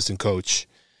an assistant coach,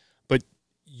 but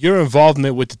your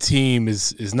involvement with the team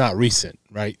is not recent,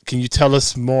 right? Can you tell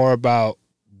us more about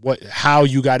how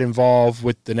you got involved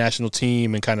with the national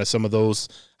team and kind of some of those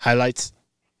highlights?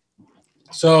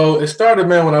 So it started,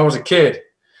 man, when I was a kid.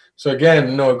 So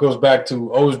again, it goes back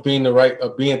to always being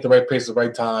being at the right place at the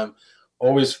right time,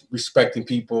 always respecting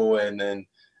people, and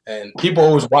people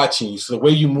always watching you. So the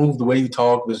way you move, the way you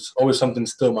talk was always something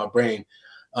still in my brain.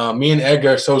 Me and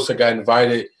Edgar Sosa got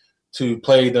invited to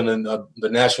play the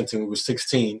national team. We were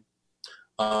 16.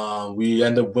 We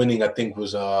ended up winning, I think,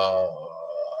 was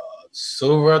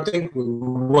silver. I think we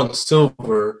won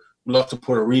silver. We lost to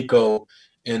Puerto Rico,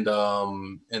 and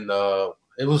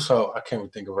it was I can't even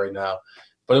think of it right now,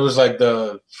 but it was like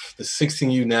the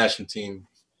 16U national team.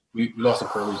 We lost to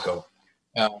Puerto Rico.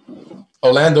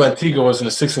 Orlando Antigua was an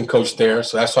assistant coach there,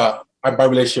 so that's why my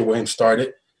relationship with him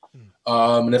started.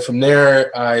 And then from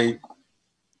there, I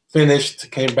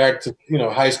finished, came back to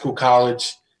high school,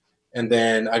 college, and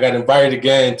then I got invited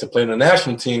again to play on the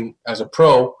national team as a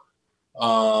pro.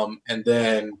 And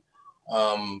then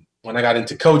when I got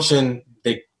into coaching,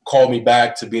 they called me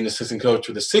back to be an assistant coach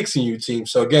with the 16U team.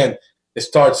 So again, I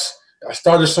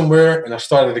started somewhere, and I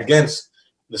started against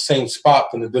the same spot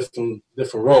in a different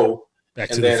role. Back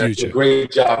and to then the I future. did a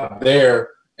great job there.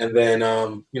 And then,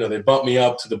 they bumped me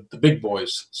up to the big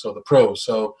boys, so the pros.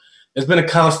 So it's been a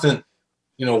constant,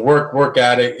 work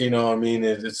at it.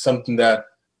 It's something that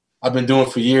I've been doing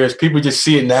for years. People just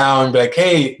see it now and be like,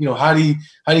 hey, how do you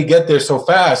get there so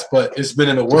fast? But it's been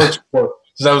in the works since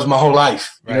that was my whole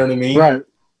life. You know what I mean? Right.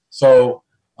 So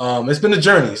it's been a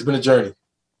journey. It's been a journey.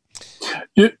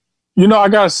 I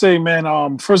gotta say,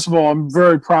 man. First of all, I'm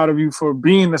very proud of you for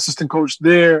being assistant coach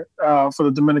there for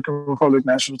the Dominican Republic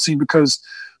national team. Because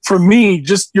for me,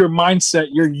 just your mindset,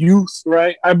 your youth,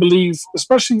 right? I believe,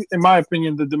 especially in my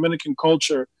opinion, the Dominican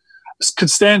culture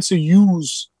could stand to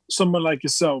use someone like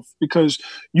yourself because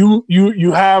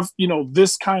you have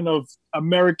this kind of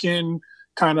American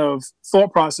kind of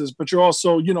thought process, but you're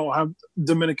also have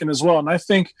Dominican as well, and I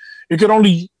think it could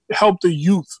only help the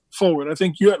youth forward. I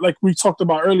think like we talked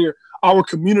about earlier, our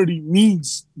community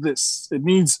needs this. It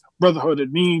needs brotherhood.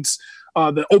 It needs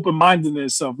the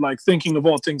open-mindedness of like thinking of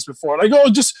all things before, like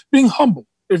just being humble.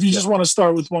 If you just want to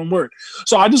start with one word.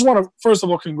 So I just want to first of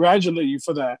all congratulate you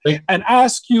for that and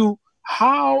ask you,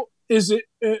 how is it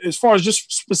as far as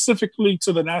just specifically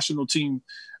to the national team?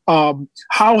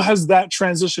 How has that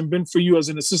transition been for you as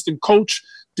an assistant coach?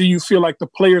 Do you feel like the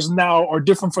players now are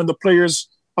different from the players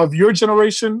of your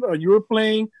generation you were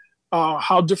playing?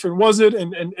 How different was it?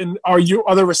 And are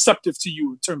they receptive to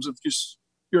you in terms of just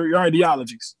your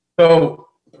ideologies? So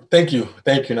thank you.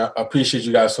 And I appreciate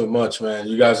you guys so much, man.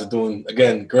 You guys are doing,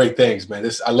 again, great things, man.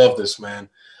 I love this, man.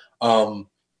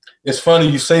 It's funny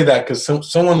you say that because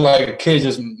someone like a kid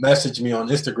just messaged me on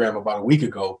Instagram about a week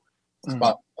ago. It's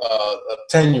about a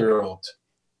 10-year-old,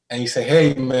 and he said,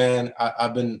 "Hey, man,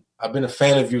 I've been a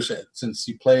fan of you since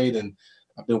you played, and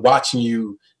I've been watching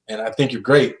you, and I think you're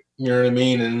great." You know what I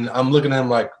mean? And I'm looking at him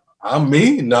like, "I'm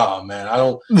me? No, man, I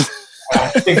don't." I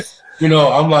think,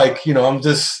 I'm like, I'm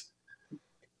just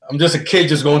a kid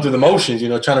just going through the motions,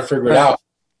 trying to figure it out.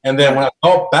 And then when I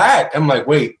thought back, I'm like,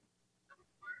 wait.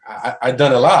 I've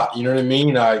done a lot, you know what I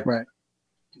mean?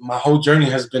 My whole journey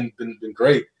has been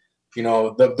great.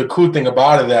 The cool thing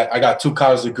about it that I got 2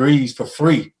 college degrees for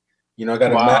free. I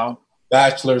got a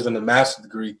bachelor's and a master's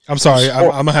degree. I'm sorry,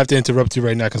 I'm gonna have to interrupt you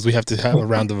right now because we have to have a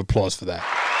round of applause for that.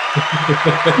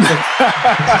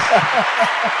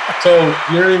 So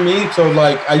you know what I mean? So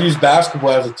like I use basketball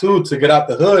as a tool to get out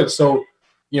the hood. So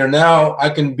now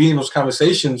I can be in those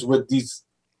conversations with these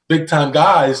big time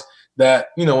guys that,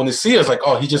 when they see us, like,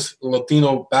 oh, he's just a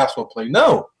Latino basketball player.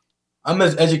 No, I'm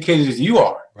as educated as you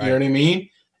are. Right. You know what I mean?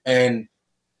 And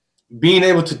being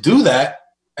able to do that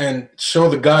and show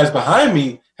the guys behind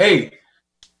me, hey,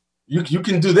 you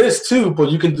can do this too,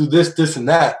 but you can do this, and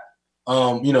that.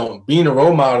 Being a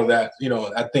role model of that,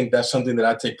 I think that's something that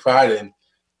I take pride in,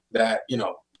 that,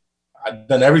 I've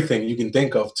done everything you can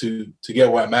think of to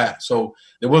get where I'm at. So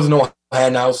there was no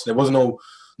handouts. There was no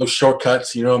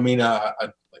shortcuts. You know what I mean?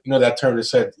 That term that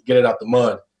said, get it out the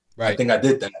mud. Right. I think I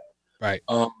did that. Right.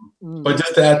 But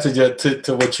just to add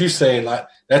to what you're saying, like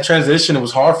that transition, it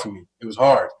was hard for me. It was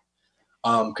hard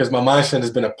because my mindset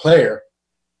has been a player,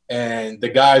 and the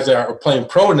guys that are playing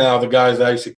pro now, the guys that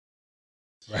I used to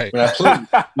when I played. You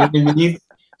know what I mean?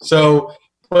 So,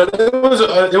 but it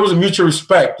was a mutual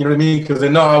respect. You know what I mean? Because they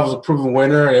know I was a proven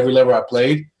winner at every level I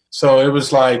played. So it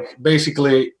was like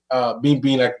basically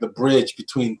being like the bridge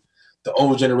between the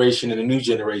old generation and the new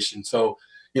generation. So,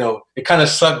 it kind of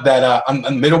sucked that I'm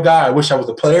a middle guy. I wish I was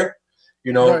a player,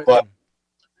 right. But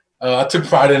I took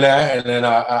pride in that. And then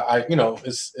I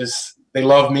it's they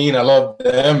love me and I love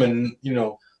them, and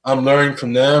I'm learning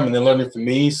from them and they're learning from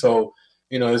me. So,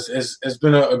 it's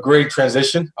been a great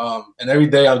transition. And every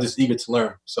day I'm just eager to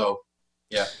learn. So,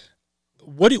 yeah.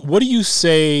 What do you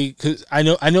say? Because I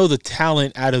know the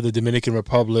talent out of the Dominican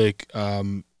Republic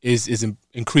is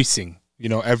increasing.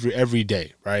 Every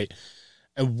day, right?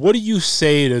 And what do you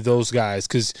say to those guys?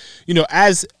 Because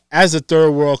as a third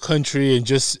world country and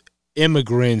just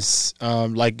immigrants,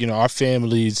 our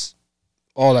families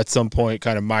all at some point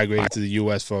kind of migrated to the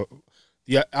U.S. for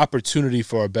the opportunity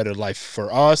for a better life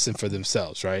for us and for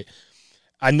themselves, right?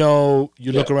 I know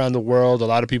you look around the world, a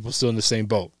lot of people are still in the same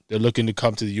boat. They're looking to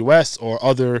come to the U.S. or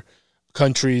other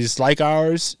countries like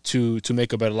ours to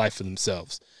make a better life for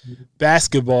themselves. Mm-hmm.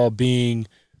 Basketball being,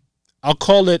 I'll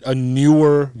call it a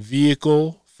newer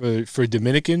vehicle for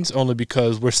Dominicans, only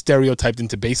because we're stereotyped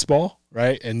into baseball,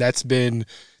 right? And there's been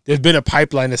a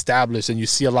pipeline established, and you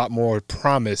see a lot more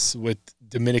promise with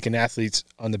Dominican athletes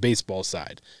on the baseball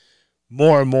side,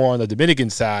 more and more on the Dominican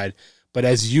side. But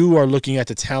as you are looking at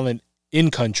the talent in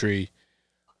country,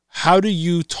 how do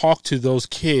you talk to those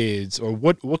kids, or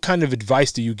what kind of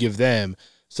advice do you give them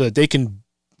so that they can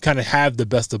kind of have the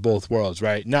best of both worlds,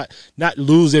 right? Not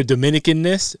lose their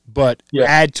Dominicanness, but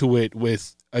add to it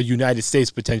with a United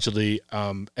States potentially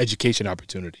education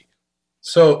opportunity.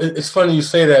 So it's funny you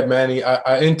say that, Manny.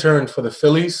 I interned for the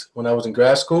Phillies when I was in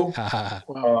grad school.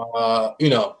 I'm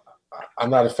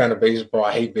not a fan of baseball.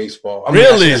 I hate baseball.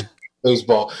 Really?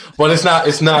 Baseball, but it's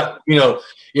not.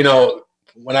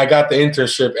 when I got the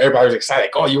internship, everybody was excited.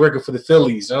 Like, oh, you're working for the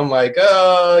Phillies. And I'm like,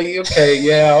 oh, okay,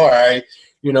 yeah, all right.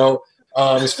 You know,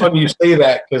 it's funny you say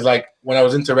that because, like, when I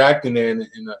was interacting there in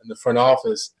the front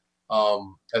office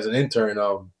as an intern,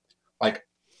 like,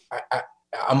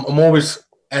 I'm always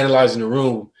analyzing the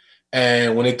room.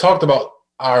 And when they talked about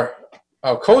our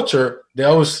culture, they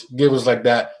always give us, like,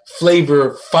 that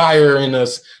flavor, fire in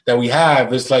us that we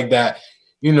have. It's like that,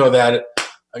 I'm going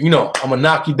to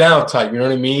knock you down type, you know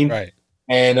what I mean? Right.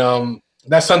 And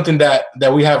that's something that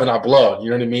we have in our blood, you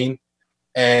know what I mean?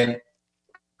 And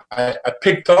I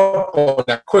picked up on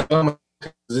that quick.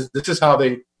 This is how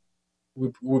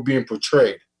were being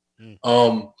portrayed.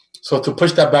 So to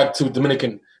push that back to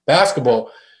Dominican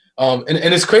basketball, and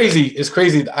it's crazy. It's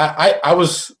crazy. I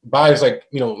was biased, like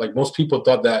most people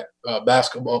thought that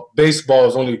baseball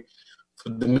is only for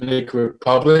the Dominican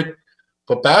Republic,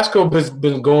 but basketball has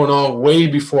been going on way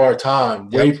before our time,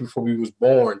 way before we was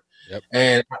born. Yep.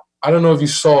 And I don't know if you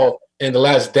saw in The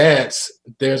Last Dance,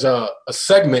 there's a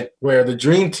segment where the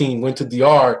Dream Team went to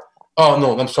DR. Oh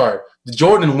no, I'm sorry. The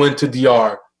Jordan went to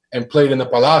DR and played in the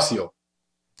Palacio.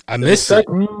 I missed it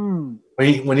when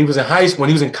he was in high school, when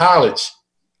he was in college.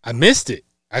 I missed it.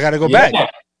 I got to go back.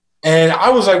 And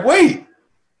I was like, wait,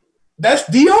 that's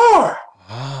DR.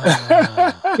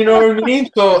 You know what I mean?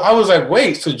 So I was like,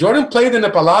 wait, so Jordan played in the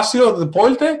Palacio de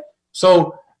Deporte?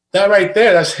 So that right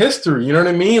there, that's history. You know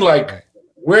what I mean? Like,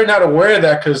 we're not aware of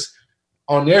that because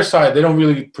on their side, they don't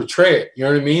really portray it. You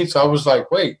know what I mean? So I was like,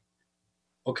 wait,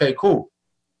 okay, cool.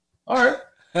 All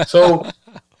right. So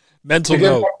mental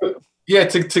note.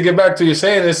 To get back to you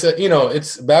saying this,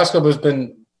 it's basketball has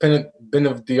been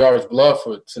of DR's blood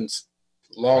since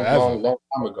long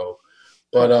time ago.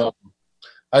 But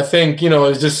I think,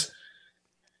 it just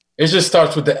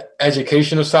starts with the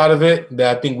educational side of it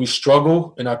that I think we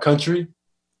struggle in our country.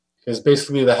 Because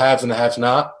basically the haves and the have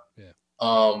not. Yeah.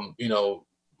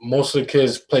 Most of the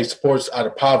kids play sports out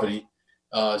of poverty,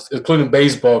 including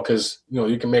baseball, because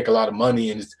you can make a lot of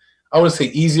money, and I wouldn't say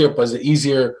easier, but it's an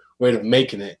easier way of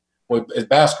making it. With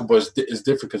basketball, is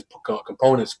different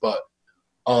components, but.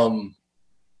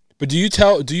 But do you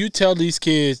tell these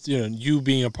kids, you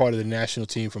being a part of the national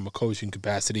team from a coaching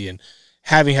capacity and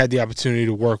having had the opportunity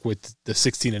to work with the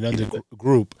 16 and under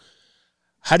group?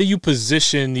 How do you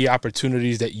position the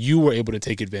opportunities that you were able to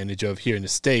take advantage of here in the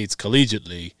States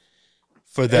collegiately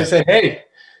for that? They say, hey,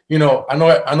 I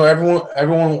know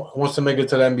everyone wants to make it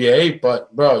to the NBA,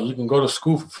 but bro, you can go to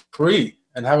school for free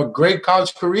and have a great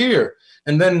college career,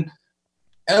 and then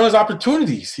endless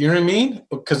opportunities. You know what I mean?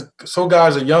 Because so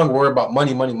guys are young, worry about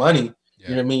money. Yeah. You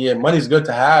know what I mean? Yeah, money's good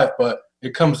to have, but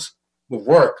it comes with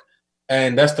work,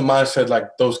 and that's the mindset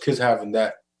like those kids have in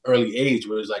that early age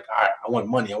where it's like, all right, I want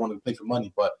money, I want to play for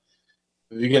money. But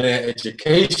if you get an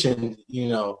education,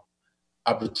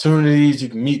 opportunities, you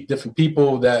can meet different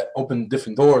people that open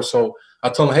different doors. So I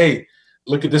tell them, hey,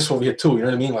 look at this over here too. You know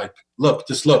what I mean? Like,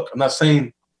 just look. I'm not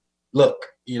saying look,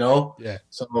 Yeah.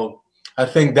 So I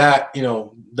think that,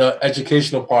 the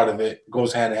educational part of it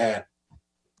goes hand in hand.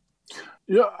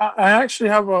 Yeah, I actually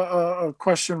have a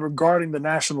question regarding the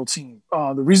national team.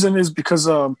 The reason is because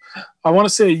I want to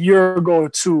say a year ago or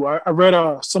two, I read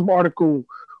some article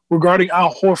regarding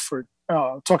Al Horford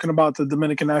talking about the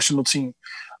Dominican national team.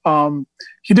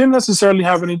 He didn't necessarily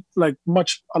have a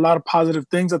lot of positive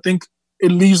things. I think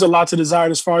it leaves a lot to desire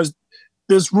as far as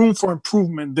there's room for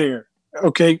improvement there.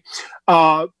 Okay.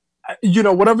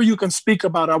 Whatever you can speak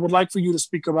about, I would like for you to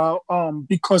speak about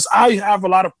because I have a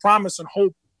lot of promise and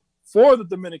hope for the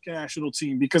Dominican national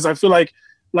team, because I feel like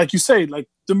you say, like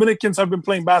Dominicans have been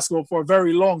playing basketball for a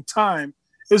very long time.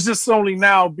 It's just only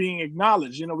now being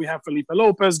acknowledged. We have Felipe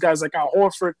Lopez, guys like Al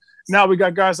Horford. Now we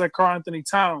got guys like Karl-Anthony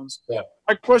Towns. Yeah.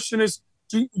 My question is,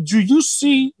 do you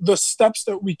see the steps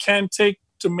that we can take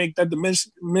to make that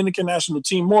Dominican national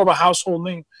team more of a household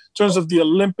name in terms of the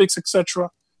Olympics,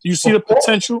 etc.? Do you see the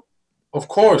potential? Of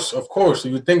course. If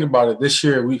you think about it, this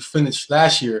year we finished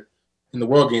last year in the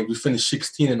World Games. We finished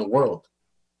 16 in the world.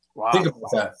 Wow. Think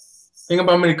about that. Think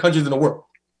about how many countries in the world.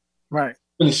 Right.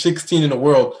 Finished 16 in the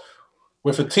world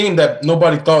with a team that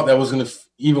nobody thought that was going to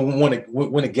even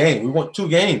win a game. We won 2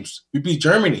 games. We beat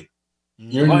Germany.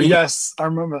 You know what I mean? Yes, I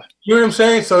remember. You know what I'm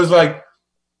saying? So it's like,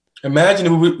 imagine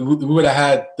if we would have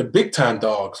had the big time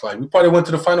dogs. Like, we probably went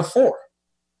to the Final Four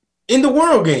in the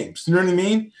World Games. You know what I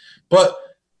mean? But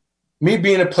me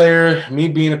being a player, me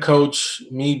being a coach,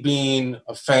 me being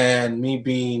a fan, me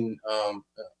being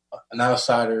an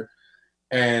outsider,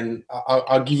 and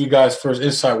I'll give you guys first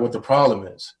insight what the problem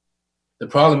is. The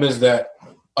problem is that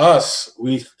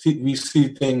we see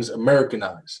things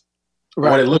Americanized,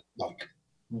 right, what it looks like,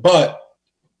 but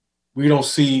we don't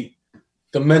see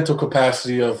the mental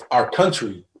capacity of our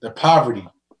country, the poverty,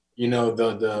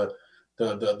 the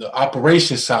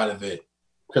operation side of it.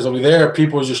 Because over there,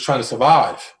 people are just trying to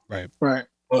survive. Right.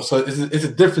 So it's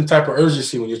a different type of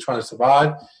urgency when you're trying to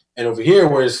survive. And over here,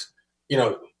 whereas,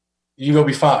 you're going to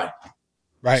be fine.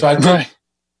 Right. So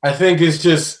I think it's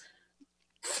just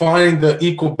finding the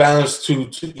equal balance to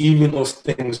even those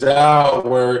things out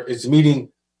where it's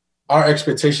meeting our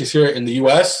expectations here in the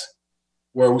U.S.,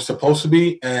 where we're supposed to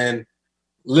be, and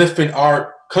lifting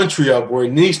our country up where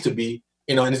it needs to be,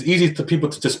 and it's easy for people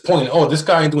to just point, oh, this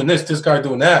guy ain't doing this guy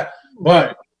doing that.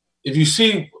 But if you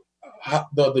see how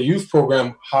the youth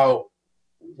program,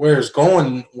 where it's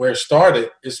going, where it started,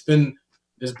 it's been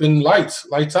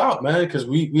lights out, man, because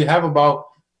we have about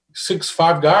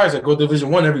 5 guys that go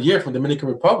Division I every year from Dominican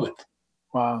Republic.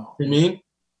 Wow. You know what I mean?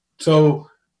 So,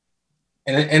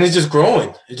 and it's just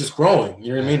growing. It's just growing.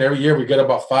 You know what I mean? Every year we get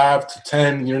about 5 to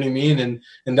 10. You know what I mean?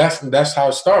 And that's how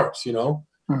it starts.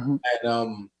 Mm-hmm.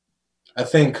 And I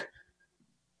think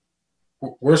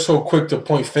we're so quick to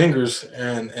point fingers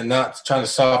and not trying to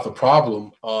solve the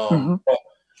problem. But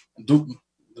the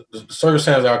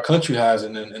circumstances our country has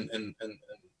and the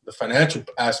financial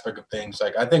aspect of things,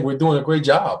 like I think we're doing a great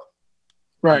job.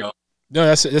 Right. No,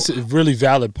 that's a really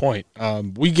valid point.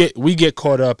 We get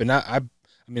caught up, and I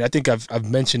mean, I think I've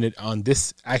mentioned it on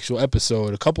this actual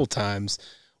episode a couple times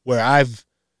where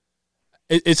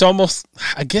it's almost,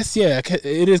 I guess, it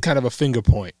is kind of a finger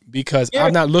point because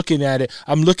I'm not looking at it.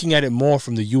 I'm looking at it more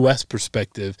from the U.S.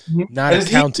 perspective, not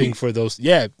accounting for those.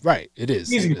 Yeah, right. It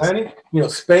is easy, man.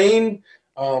 Spain.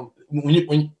 When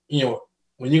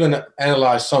you're gonna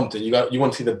analyze something, you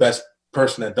want to see the best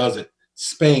person that does it.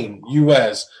 Spain,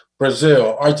 U.S.,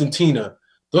 Brazil, Argentina.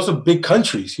 Those are big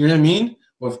countries. You know what I mean?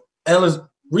 With endless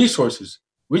resources.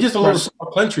 We're just a little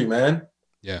small country, man.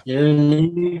 Yeah. You know what I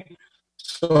mean?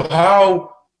 So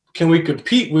how can we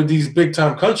compete with these big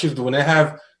time countries when they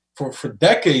have for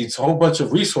decades a whole bunch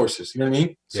of resources? You know what I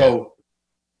mean? Yeah. So,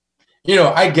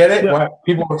 I get it. Why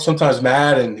people are sometimes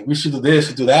mad and we should do this,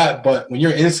 should do that. But when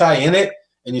you're inside in it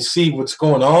and you see what's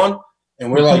going on,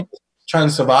 and we're like trying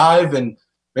to survive and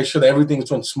make sure that everything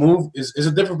is running smooth, is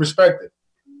a different perspective.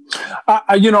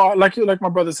 Like my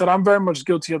brother said, I'm very much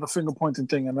guilty of the finger pointing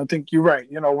thing, and I think you're right.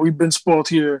 We've been spoiled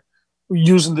here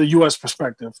using the U.S.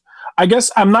 perspective. I guess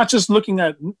I'm not just looking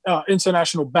at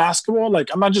international basketball. Like,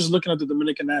 I'm not just looking at the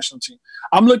Dominican national team.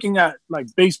 I'm looking at like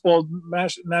baseball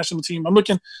national team. There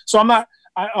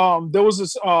was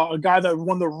this a guy that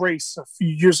won the race a few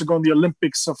years ago in the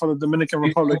Olympics for the Dominican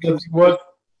Republic. What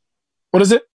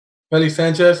is it? Felix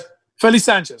Sanchez.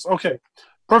 Okay.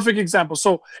 Perfect example.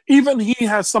 So even he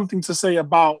has something to say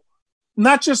about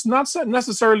not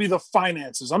necessarily the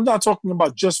finances. I'm not talking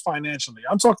about just financially.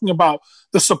 I'm talking about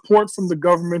the support from the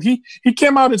government. He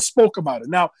came out and spoke about it.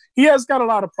 Now, he has got a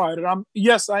lot of pride. And I'm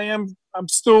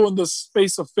still in the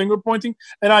space of finger pointing,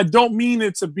 and I don't mean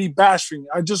it to be bashing.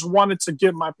 I just wanted to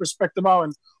get my perspective out,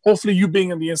 and hopefully you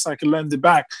being in the inside can lend it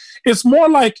back. It's more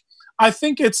like, I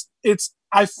think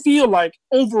I feel like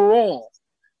overall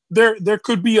there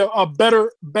could be a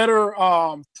better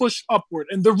push upward.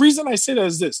 And the reason I say that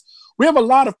is this. We have a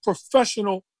lot of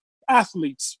professional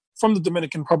athletes from the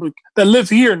Dominican Republic that live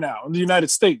here now in the United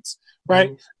States,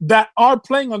 right? That are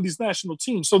playing on these national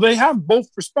teams. So they have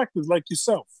both perspectives like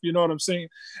yourself, you know what I'm saying?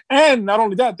 And not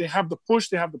only that, they have the push,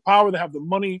 they have the power, they have the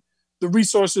money, the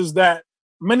resources that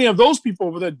many of those people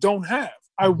over there don't have.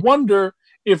 I wonder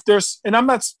if there's, and I'm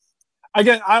not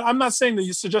saying that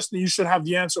you're suggesting you should have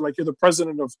the answer like you're the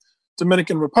president of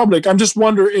Dominican Republic. I'm just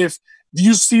wondering if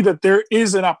you see that there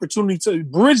is an opportunity to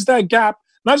bridge that gap,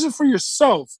 not just for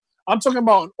yourself. I'm talking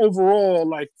about overall,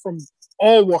 like from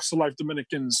all walks of life,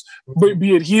 Dominicans,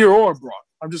 be it here or abroad.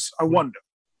 I wonder.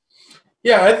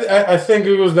 Yeah, I think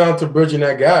it goes down to bridging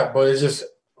that gap, but it's just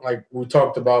like we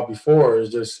talked about before, is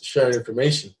just sharing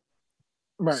information.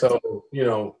 Right. So,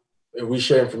 if we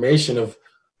share information of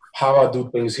how I do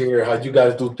things here, how you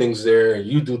guys do things there, and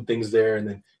you do things there, and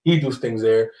then he does things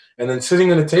there, and then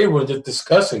sitting at the table and just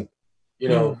discussing,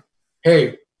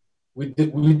 hey,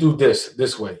 we do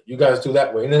this way, you guys do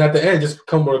that way, and then at the end just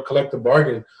come with a collective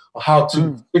bargain on how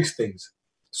to fix things.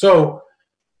 So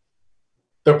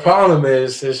the problem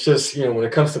is, it's just, when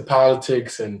it comes to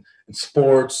politics and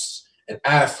sports and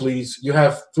athletes, you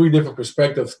have 3 different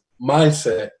perspectives,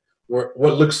 mindset, where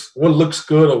what looks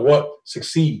good or what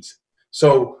succeeds.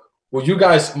 So what you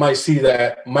guys might see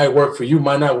that might work for you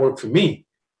might not work for me.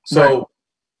 So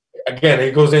again,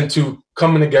 it goes into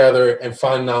coming together and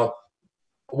finding out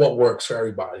what works for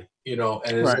everybody,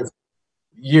 and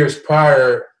years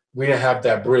prior, we didn't have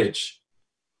that bridge.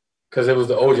 because it was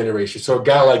the old generation. So a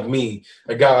guy like me,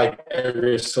 a guy like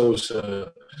Eric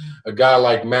Sosa, a guy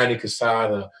like Manny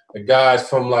Casada, a guy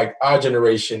from like our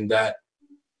generation that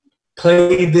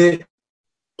played it,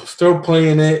 still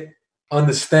playing it,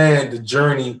 understand the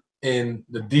journey in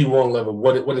the D1 level,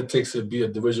 what it takes to be a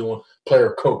Division I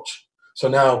player coach. So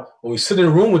now when we sit in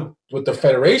a room with the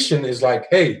federation, it's like,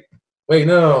 hey, wait,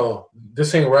 no,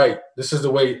 this ain't right. This is the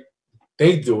way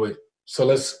they do it. So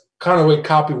let's kind of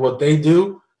copy what they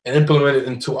do and implement it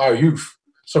into our youth.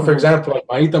 So for example, like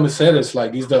Maita Mercedes,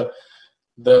 like he's the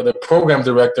program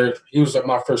director. He was like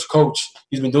my first coach.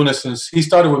 He's been doing this since he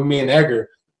started with me and Edgar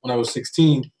when I was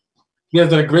 16. He has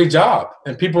done a great job,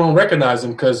 and people don't recognize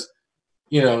him because,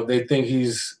 they think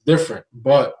he's different.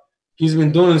 But he's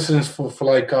been doing this since for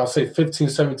like, I'll say 15,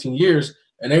 17 years,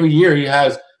 and every year he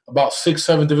has about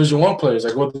 6-7 Division I players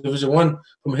that go to Division I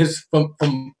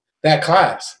from that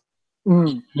class.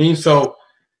 Mm. I mean, so,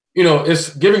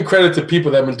 it's giving credit to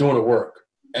people that have been doing the work.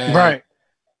 And, right.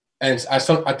 And I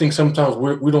think sometimes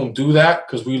we don't do that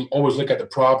because we always look at the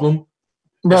problem.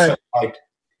 Right. Like,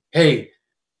 hey,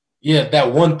 yeah,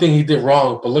 that one thing he did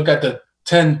wrong, but look at the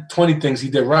 10, 20 things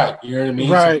he did right. You know what I mean?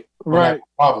 Right, so, right.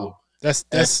 Problem. That's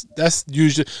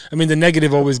usually. I mean, the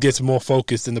negative always gets more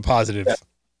focused than the positive,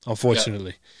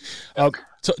 unfortunately. Yeah.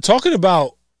 Talking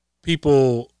about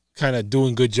people kind of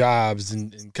doing good jobs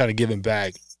and kind of giving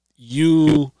back,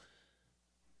 you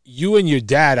and your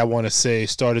dad, I want to say,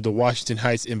 started the Washington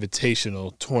Heights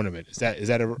Invitational Tournament. Is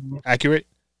that accurate?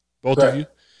 Both Correct. of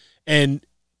you?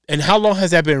 And how long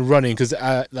has that been running? Because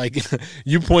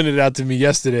you pointed it out to me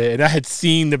yesterday, and I had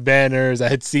seen the banners, I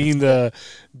had seen the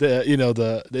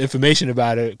information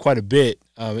about it quite a bit,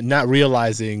 not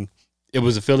realizing it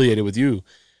was affiliated with you.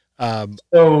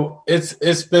 So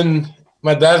it's been,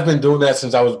 my dad's been doing that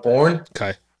since I was born.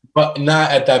 Okay, but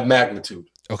not at that magnitude.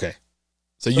 Okay,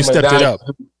 so you stepped it up.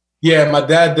 Yeah, my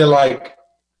dad did like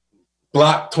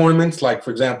block tournaments, like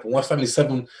for example,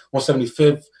 177,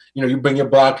 175th. You bring your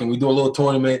block and we do a little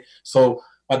tournament. So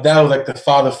my dad was like the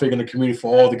father figure in the community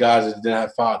for all the guys that didn't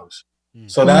have fathers.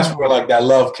 So that's where like that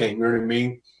love came. You know what I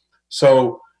mean?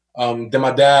 So then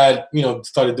my dad,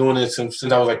 started doing it since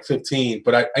I was like 15.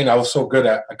 But I was so good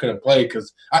at I couldn't play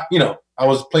because I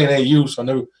was playing AU, so I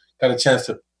never got a chance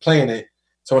to play in it.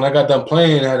 So when I got done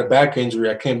playing, I had a back injury.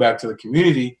 I came back to the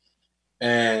community,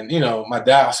 and my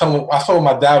dad. I saw what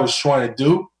my dad was trying to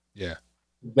do. Yeah.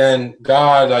 Then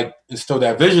God like instilled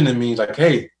that vision in me. Like,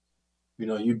 hey,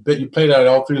 you played at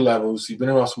all 3 levels. You've been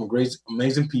around some great,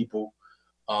 amazing people.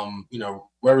 Well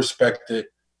respected.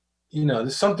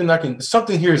 There's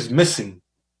something here is missing.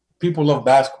 People love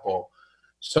basketball,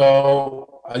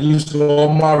 so I used all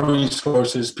my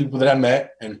resources, people that I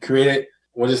met, and created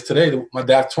what is today my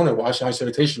dad's tournament, Washington Heights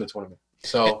Invitational Tournament.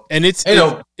 So, and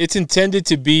it's intended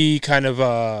to be kind of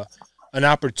an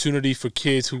opportunity for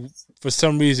kids who, for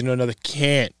some reason or another,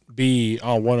 can't be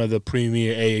on one of the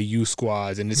premier AAU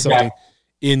squads, and it's something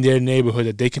in their neighborhood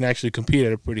that they can actually compete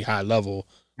at a pretty high level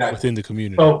within the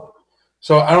community.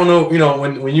 So I don't know,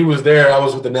 when you was there, I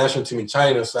was with the national team in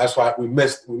China, so that's why we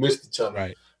missed each other.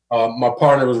 Right. My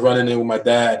partner was running in with my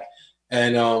dad,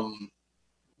 and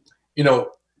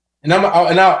and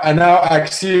I'll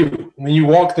ask you, when you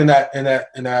walked in that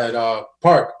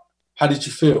park, how did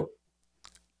you feel?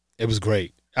 It was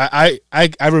great. I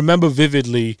remember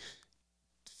vividly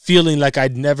feeling like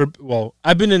I've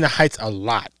been in the Heights a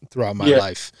lot throughout my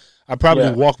life. I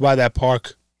probably walked by that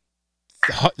park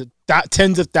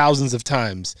tens of thousands of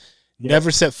times,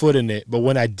 never set foot in it. But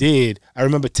when I did, I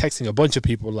remember texting a bunch of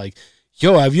people like,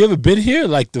 yo, have you ever been here?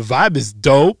 Like, the vibe is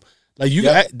dope. Like,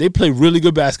 they play really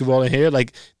good basketball in here.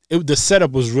 Like, the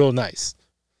setup was real nice.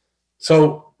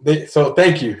 So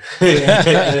thank you.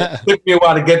 It took me a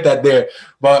while to get that there,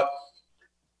 but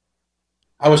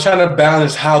I was trying to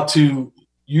balance how to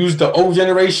use the old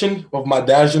generation of my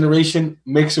dad's generation,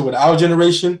 mix it with our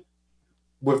generation,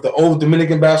 with the old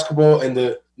Dominican basketball and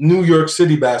the New York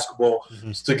City basketball,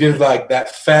 to give like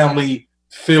that family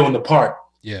feel in the park.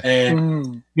 Yeah.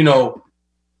 And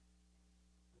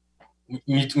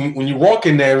when you walk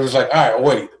in there, it was like, all right,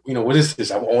 wait, what is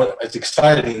this? It's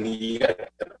exciting. You got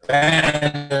the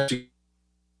band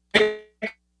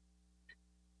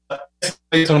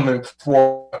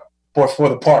for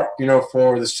the park,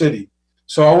 for the city.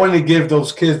 So I wanted to give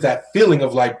those kids that feeling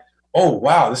of like, oh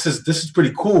wow, this is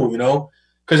pretty cool,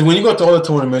 Because when you go to all the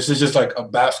tournaments, it's just like a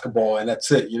basketball and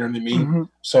that's it. You know what I mean? Mm-hmm.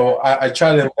 So I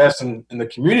try to invest in the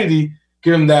community,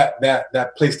 give them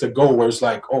that place to go where it's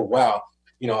like, oh wow,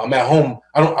 I'm at home.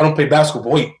 I don't play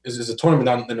basketball. Wait, there's a tournament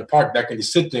down in the park that I can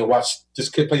just sit there and watch this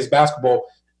kid plays basketball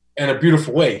in a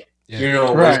beautiful way.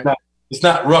 Yeah. Right. it's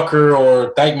not Rucker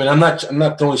or Dykeman. I'm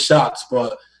not throwing shots,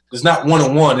 but it's not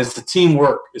one-on-one. It's the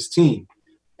teamwork. It's team.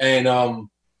 And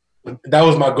that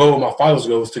was my goal. My father's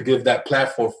goal was to give that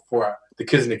platform for the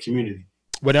kids in the community.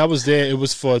 When I was there, it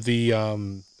was for the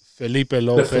Felipe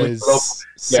Lopez.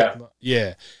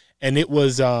 Yeah. And it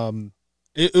was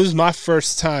my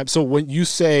first time. So when you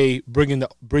say bridging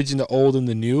the old and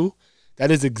the new, that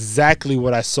is exactly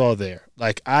what I saw there.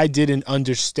 Like, I didn't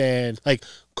understand. Like,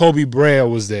 Kobe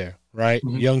Bryant was there, right?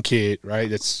 Mm-hmm. Young kid,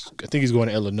 right? I think he's going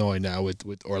to Illinois now with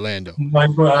Orlando. I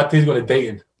think he's going to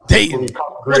Dayton.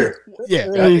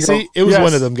 Yeah. See, it was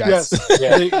one of them guys.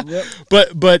 Yes.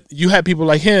 But you had people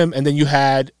like him, and then you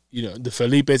had, the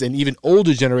Felipes and even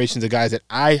older generations of guys that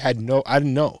I didn't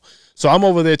know. So I'm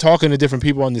over there talking to different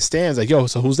people on the stands, like, yo,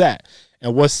 so who's that?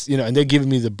 And what's, and they're giving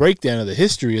me the breakdown of the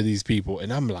history of these people.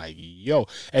 And I'm like, yo.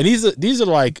 And these are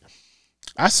like,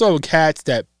 I saw cats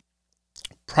that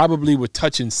probably were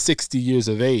touching 60 years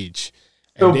of age.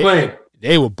 Still playing.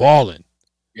 They were balling.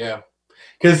 Yeah.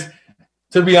 Because,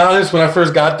 to be honest, when I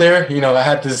first got there, I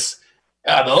had this,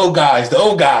 the old guys,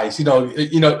 because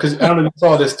I don't know if you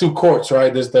saw, there's two courts,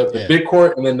 right? There's the big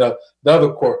court and then the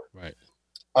other court. Right.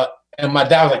 And my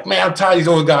dad was like, man, I'm tired of these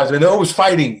old guys, man. They're always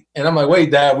fighting. And I'm like, wait,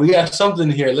 Dad, we got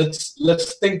something here.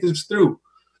 Let's think this through.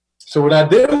 So what I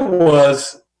did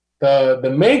was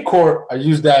the main court I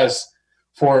used as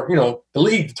for, the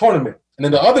league, the tournament. And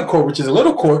then the other court, which is a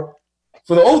little court,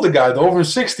 for the older guys, the over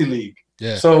 60 league.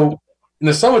 Yeah. So in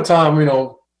the summertime,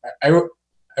 everyone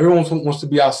wants to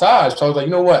be outside. So I was like,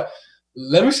 you know what?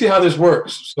 Let me see how this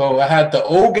works. So I had the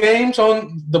old games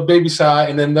on the baby side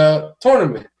and then the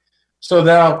tournament. So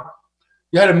now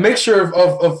you had a mixture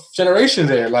of generations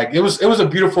there. Like, it was a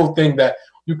beautiful thing that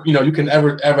you can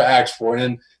ever ask for. And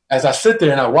then as I sit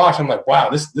there and I watch, I'm like, wow,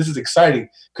 this is exciting,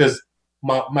 because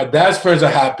my dad's friends are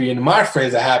happy and my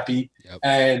friends are happy,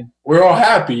 and we're all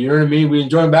happy. You know what I mean? We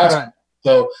enjoy basketball. Right.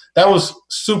 So that was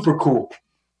super cool.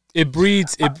 It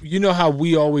breeds. How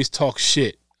we always talk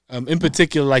shit. In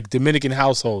particular, like Dominican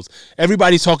households,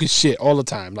 everybody's talking shit all the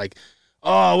time. Like,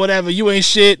 oh, whatever, you ain't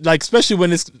shit. Like, especially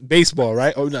when it's baseball,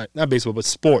 right? Or not baseball, but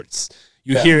sports.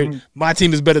 You hear it, my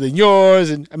team is better than yours.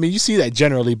 And I mean, you see that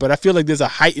generally, but I feel like there's a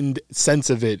heightened sense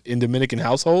of it in Dominican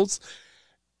households.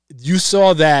 You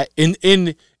saw that in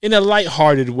a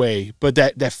lighthearted way, but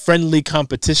that friendly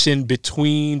competition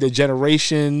between the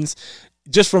generations,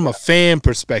 just from a fan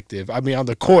perspective. I mean, on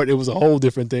the court, it was a whole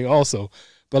different thing also.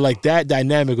 But like, that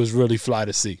dynamic was really fly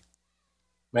to see.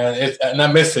 Man, and I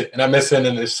miss it, and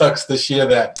it sucks this year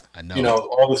that I know.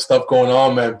 All this stuff going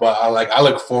on, man. But I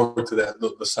look forward to that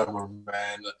the summer,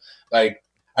 man. Like,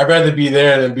 I'd rather be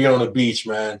there than be on the beach,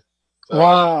 man. So.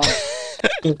 Wow,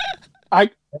 I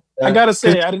gotta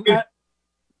say, I didn't.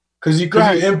 Because you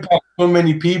impact so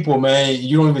many people, man.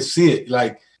 You don't even see it.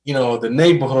 Like, the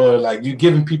neighborhood, like, you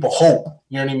giving people hope.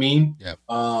 You know what I mean? Yeah.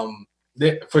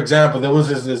 For example, there was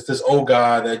this old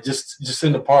guy that just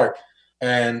in the park.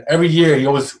 And every year he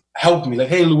always helped me, like,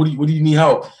 hey, Lou, what do you need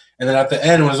help? And then at the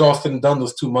end, when it's all said and done,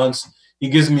 those 2 months, he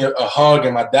gives me a hug,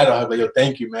 and my dad a hug, like, yo,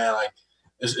 thank you, man. Like,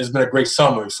 it's been a great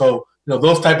summer. So,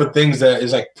 those type of things that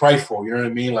is like prideful, you know what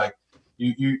I mean? Like,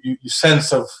 you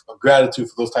sense of gratitude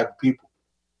for those type of people.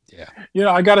 Yeah.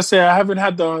 I gotta say, I haven't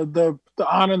had the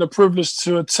honor and the privilege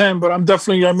to attend, but I'm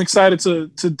excited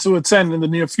to attend in the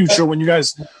near future when you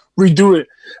guys redo it.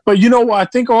 But I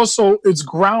think also it's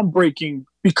groundbreaking,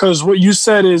 because what you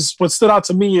said is, what stood out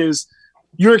to me is,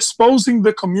 you're exposing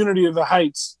the community of the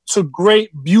Heights to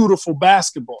great, beautiful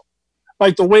basketball,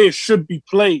 like the way it should be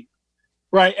played,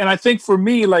 right? And I think for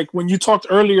me, like when you talked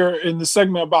earlier in the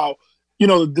segment about,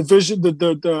 the division,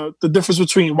 the difference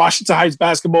between Washington Heights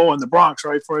basketball and the Bronx,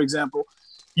 right? For example,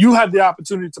 you had the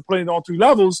opportunity to play in all three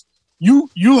levels. You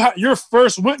had your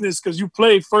first witness, because you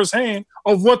played firsthand,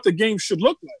 of what the game should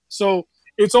look like. So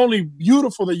it's only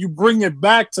beautiful that you bring it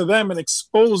back to them and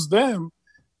expose them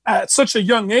at such a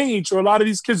young age, or a lot of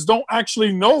these kids don't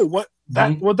actually know what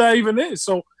that even is.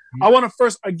 So I want to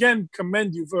first again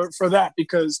commend you for that,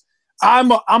 because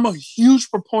I'm a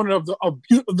huge proponent of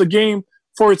the game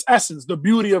for its essence, the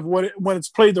beauty of when it's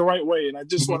played the right way. And I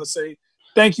just want to say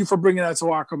thank you for bringing that to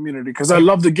our community, because I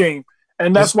love the game,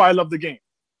 and that's why I love the game.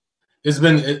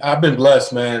 I've been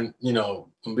blessed, man.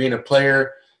 From being a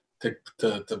player to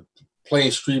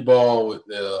playing street ball,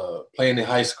 playing in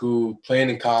high school, playing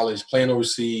in college, playing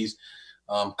overseas,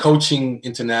 coaching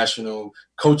international,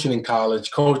 coaching in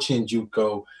college, coaching in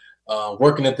JUCO,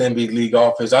 working at the NBA League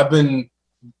office. I've been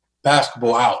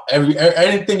basketball out.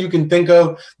 Anything you can think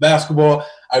of, basketball,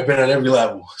 I've been at every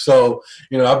level. So,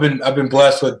 I've been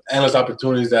blessed with endless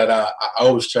opportunities that I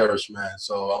always cherish, man.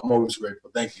 So I'm always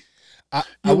grateful. Thank you.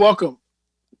 You're welcome.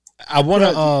 I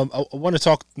want to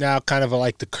talk now kind of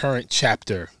like the current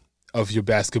chapter of your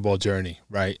basketball journey,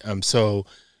 right? So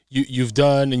you've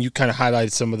done, and you kind of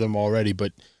highlighted some of them already,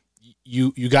 but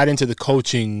you got into the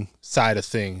coaching side of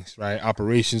things, right?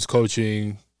 Operations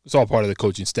coaching, it's all part of the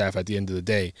coaching staff at the end of the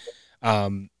day.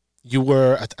 You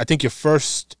were, I think your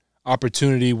first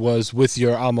opportunity was with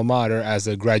your alma mater as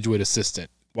a graduate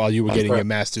assistant while you were getting your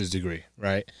master's degree,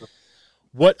 right?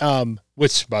 What,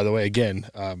 which by the way, again,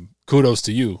 kudos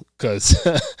to you, because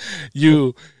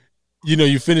you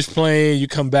finish playing, you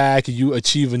come back, and you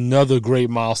achieve another great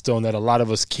milestone that a lot of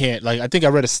us can't. Like, I think I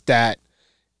read a stat.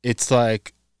 It's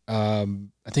like, I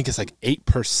think it's like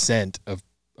 8% of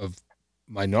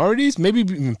minorities, maybe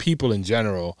even people in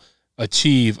general,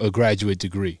 achieve a graduate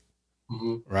degree,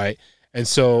 right? And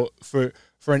so for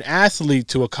an athlete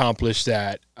to accomplish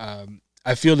that,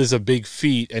 I feel is a big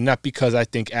feat, and not because I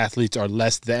think athletes are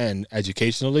less than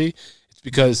educationally. It's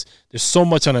because there's so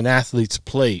much on an athlete's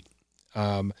plate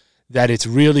that it's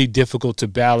really difficult to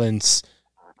balance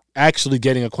actually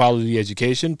getting a quality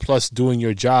education plus doing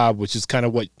your job, which is kind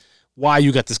of why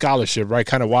you got the scholarship, right?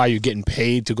 Kind of why you're getting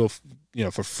paid to go,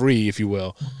 for free, if you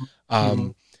will.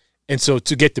 And so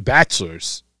to get the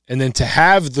bachelor's, and then to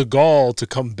have the gall to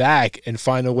come back and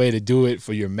find a way to do it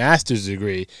for your master's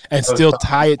degree and still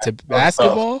tie it to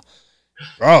basketball,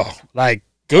 bro, like,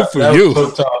 good for you. That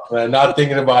was so tough, man. Not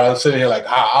thinking about it, I'm sitting here like,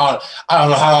 I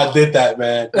don't know how I did that,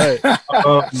 man. Right.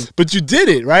 But you did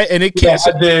it, right? And it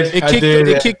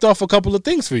kicked off a couple of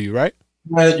things for you, right?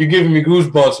 Man, you're giving me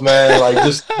goosebumps, man. Like,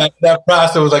 just that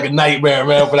process was like a nightmare,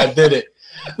 man, but I did it.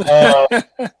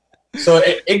 So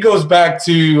it goes back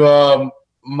to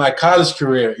my college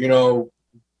career,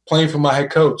 playing for my head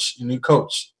coach, new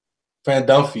coach, Fran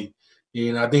Dunphy.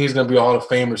 I think he's going to be a Hall of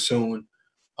Famer soon.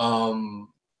 I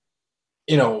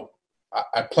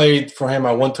played for him.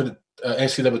 I went to the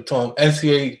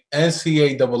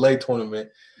NCAA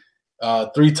tournament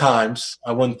 3 times.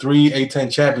 I won 3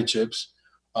 A-10 championships.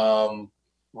 Wow.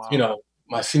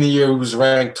 My senior year, we was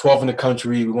ranked 12th in the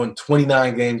country. We won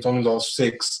 29 games, only lost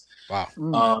 6.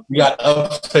 Wow. We got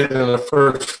upset in the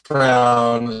first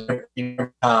round.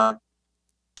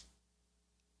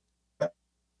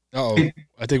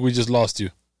 I think we just lost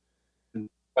you.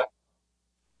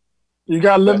 You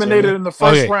got eliminated in the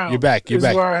first round. You're back. You're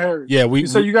back. Where I heard. Yeah, you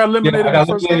said you got eliminated in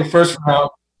the first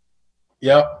round.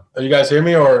 Yep. You guys hear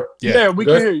me? Or yeah, we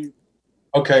can hear you.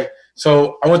 Okay.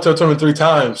 So I went to a tournament 3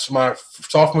 times. My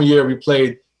sophomore year, we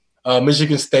played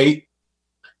Michigan State.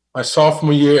 My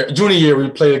junior year, we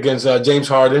played against James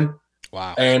Harden.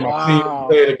 Wow. And my senior year, we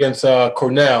played against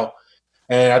Cornell.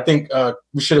 And I think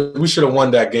we should have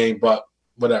won that game, but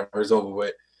whatever, it's over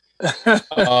with.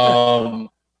 Having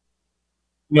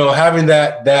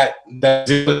that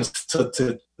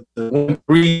to win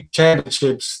 3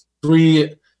 championships,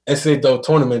 3 NCAA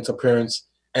tournaments appearance,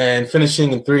 and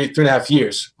finishing in 3.5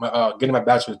 years, getting my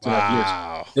bachelor's in 3.5 years.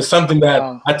 It's something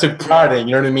that I took pride in.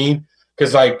 You know what I mean?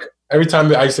 Because like every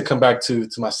time I used to come back to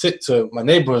my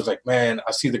neighborhoods, like, man,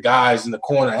 I see the guys in the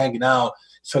corner hanging out,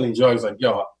 selling drugs. Like,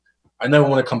 yo, I never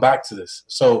want to come back to this.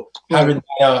 So having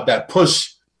that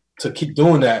push to keep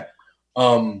doing that,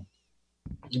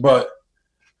 but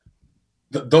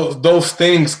those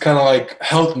things kind of like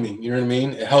helped me. You know what I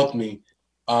mean? It helped me.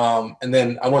 And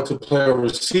then I went to play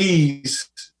overseas.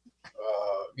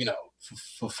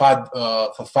 For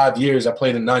 5 years, I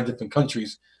played in 9 different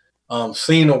countries.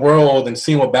 Seeing the world and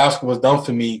seeing what basketball has done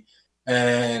for me,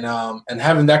 and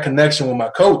having that connection with my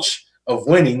coach of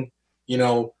winning.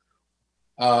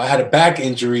 I had a back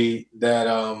injury that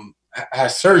I had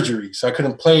surgery, so I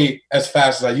couldn't play as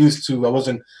fast as I used to. I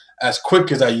wasn't as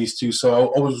quick as I used to,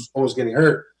 so I was getting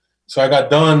hurt. So I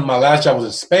got done. My last job was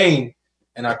in Spain,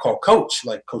 and I called Coach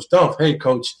Dunphy. Hey,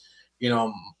 Coach,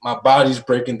 my body's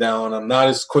breaking down. I'm not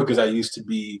as quick as I used to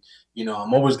be.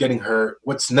 I'm always getting hurt.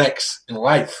 What's next in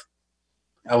life?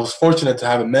 I was fortunate to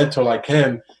have a mentor like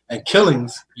him and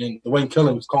Killings, and Dwayne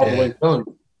Killings, called Dwayne Killings.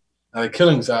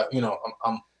 Killings,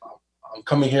 I'm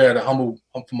coming here from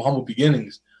humble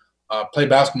beginnings. Play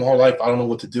basketball my whole life. I don't know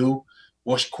what to do.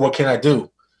 What can I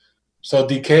do? So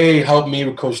DK helped me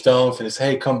with Coach Dunphy and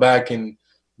said, hey, come back and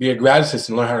be a grad assistant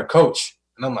and learn how to coach.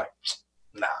 And I'm like,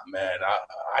 nah, man,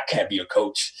 I can't be a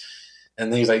coach.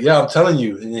 And then he's like, yeah, I'm telling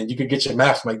you. And then you could get your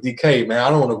math. I'm like, DK, man,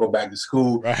 I don't want to go back to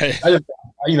school. Right. I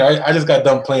just got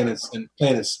done playing in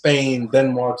Spain,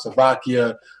 Denmark,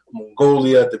 Slovakia,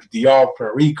 Mongolia, the DR,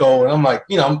 Puerto Rico. And I'm like,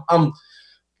 I'm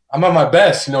at my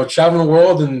best, traveling the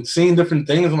world and seeing different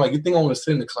things. I'm like, you think I want to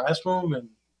sit in the classroom and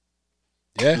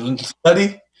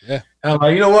study? Yeah. And I'm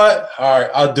like, you know what? All right,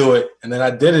 I'll do it. And then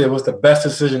I did it. It was the best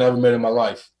decision I ever made in my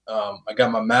life. I got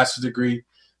my master's degree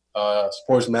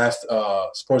sports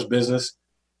business.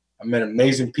 I met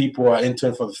amazing people. I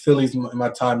interned for the Phillies in my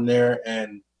time there,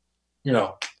 and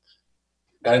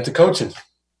got into coaching.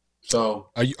 So,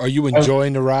 are you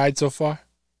enjoying the ride so far?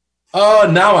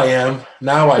 Now I am.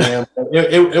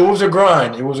 It was a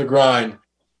grind.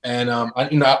 And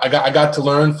I got to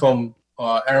learn from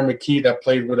Aaron McKee that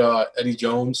played with Eddie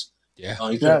Jones. Yeah.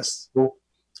 Yes.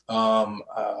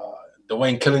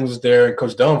 Dwayne Killing was there, and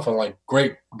Coach Dunn, from like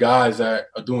great guys that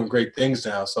are doing great things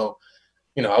now. So,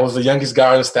 I was the youngest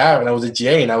guy on the staff, and I was a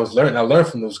GA, and I learned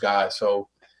from those guys. So,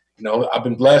 I've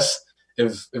been blessed.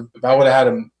 If I would have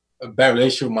had a bad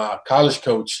relationship with my college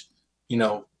coach,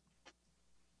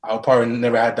 I would probably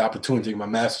never had the opportunity to get my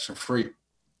master's for free.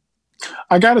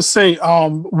 I gotta say,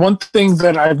 one thing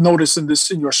that I've noticed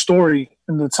in your story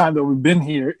in the time that we've been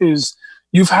here is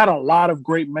you've had a lot of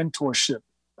great mentorship.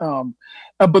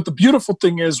 But the beautiful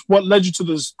thing is, what led you to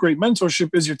this great mentorship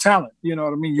is your talent. You know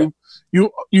what I mean?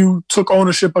 You took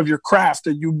ownership of your craft,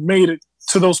 and you made it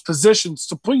to those positions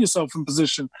to put yourself in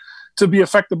position to be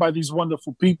affected by these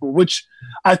wonderful people, which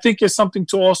I think is something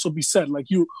to also be said. Like,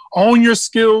 you own your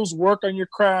skills, work on your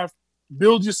craft,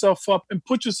 build yourself up, and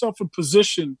put yourself in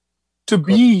position to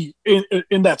be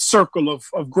in that circle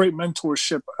of great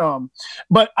mentorship.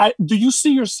 But do you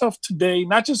see yourself today,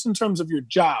 not just in terms of your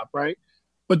job, right?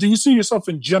 But do you see yourself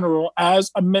in general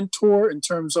as a mentor in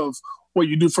terms of what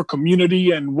you do for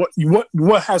community and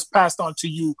what has passed on to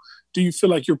you? Do you feel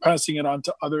like you're passing it on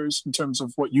to others in terms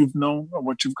of what you've known or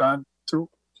what you've gone through?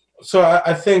 So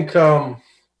I think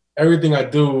everything I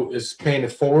do is paying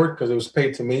it forward because it was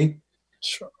paid to me.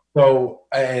 Sure. So,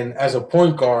 and as a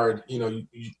point guard, you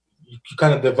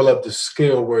kind of develop the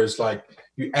skill where it's like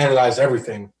you analyze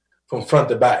everything from front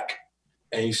to back,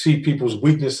 and you see people's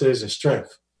weaknesses and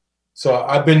strength. So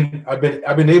I've been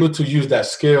able to use that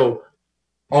skill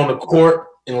on the court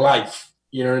in life.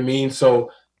 You know what I mean?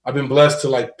 So I've been blessed to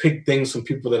like pick things from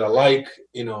people that I like.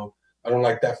 I don't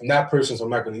like that from that person, so I'm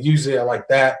not going to use it. I like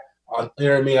that. You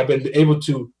know what I mean? I've been able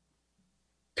to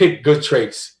pick good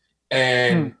traits,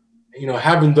 and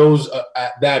having those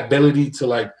that ability to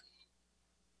like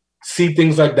see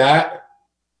things like that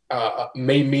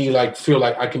made me like feel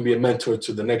like I can be a mentor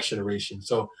to the next generation.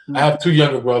 So I have two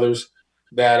younger brothers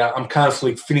that I'm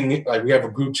constantly feeding it. Like, we have a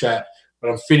group chat, but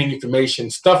I'm feeding information,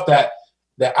 stuff that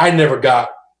I never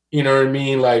got. You know what I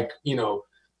mean? Like,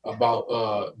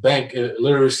 about bank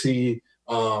literacy,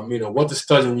 what to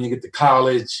study when you get to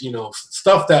college,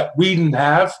 stuff that we didn't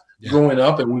have growing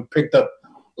up and we picked up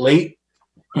late,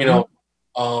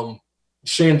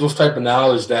 sharing those type of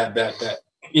knowledge that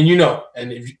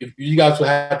and if you guys would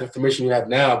have the information you have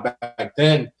now back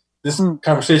then, this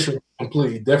conversation was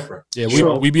completely different. Yeah,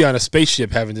 we be on a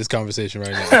spaceship having this conversation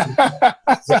right now.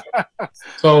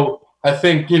 So I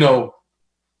think,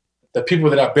 the people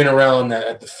that I've been around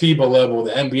at the FIBA level,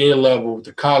 the NBA level,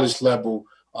 the college level,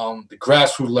 the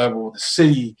grassroots level, the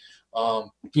city, I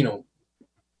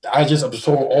just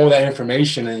absorb all that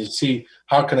information and see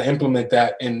how can I implement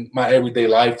that in my everyday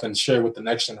life and share with the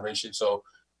next generation. So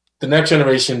the next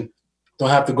generation don't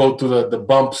have to go through the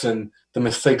bumps and the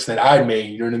mistakes that I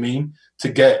made, you know what I mean,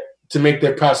 to make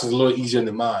their process a little easier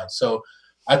than mine. So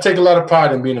I take a lot of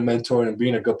pride in being a mentor and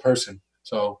being a good person.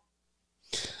 So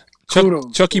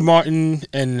Chucky Martin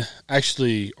and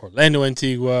actually Orlando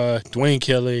Antigua, Dwayne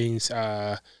Killings,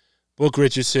 Book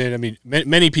Richardson. I mean,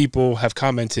 many people have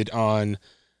commented on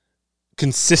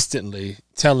consistently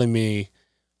telling me,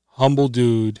 humble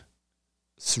dude,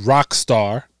 rock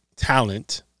star,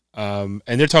 talent, and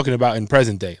they're talking about in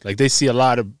present day. Like, they see a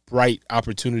lot of bright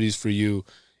opportunities for you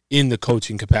in the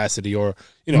coaching capacity, or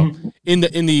in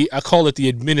the I call it the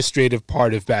administrative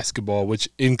part of basketball, which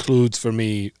includes for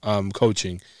me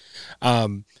coaching.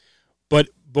 But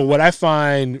what I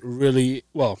find really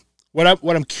what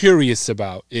I'm curious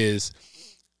about is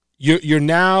you're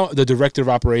now the director of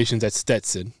operations at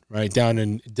Stetson, right, down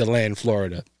in DeLand,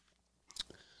 Florida.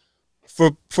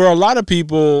 For a lot of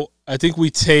people, I think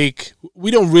we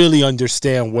don't really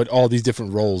understand what all these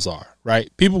different roles are,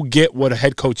 right? People get what a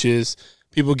head coach is.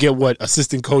 People get what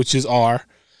assistant coaches are.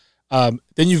 Then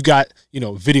you've got,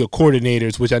 video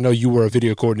coordinators, which I know you were a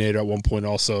video coordinator at one point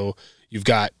also. You've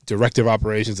got director of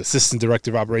operations, assistant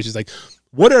director of operations. Like,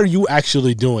 what are you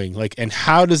actually doing? Like, and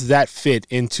how does that fit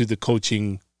into the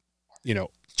coaching,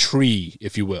 tree,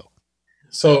 if you will?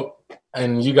 So,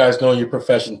 and you guys know your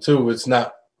profession too. It's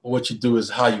not what you do, is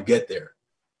how you get there.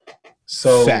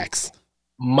 So facts.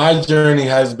 My journey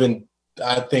has been,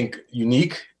 I think,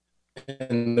 unique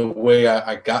in the way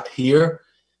I got here.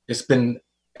 It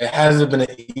hasn't been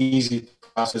an easy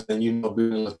process, and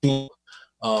being Latino,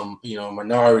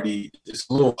 minority, it's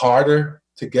a little harder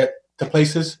to get to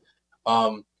places.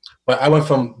 But I went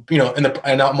from, and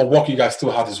I'm going to walk you guys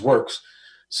through how this works.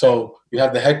 So you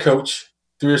have the head coach,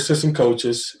 3 assistant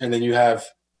coaches, and then you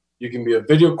can be a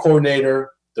video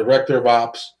coordinator, director of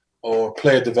ops, or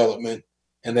player development.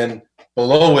 And then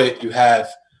below it, you have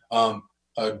a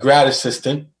grad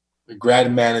assistant, a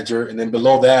grad manager, and then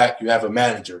below that, you have a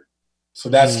manager. So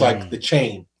that's like the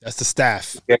chain. That's the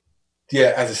staff.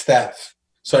 Yeah, as a staff.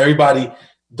 So everybody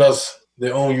does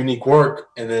their own unique work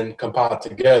and then compile it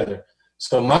together.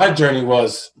 So my journey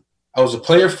was, I was a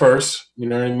player first, you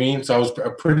know what I mean? So I was a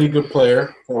pretty good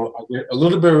player, so I get a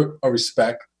little bit of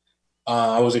respect.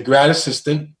 I was a grad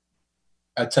assistant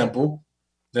at Temple.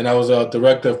 Then I was a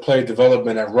director of player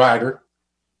development at Rider,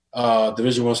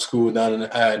 Division I school down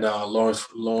at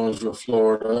Lawrenceville,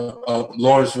 Florida,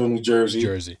 Lawrenceville, New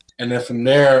Jersey. And then from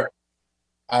there,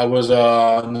 I was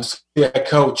a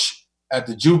coach at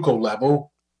the JUCO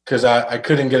level because I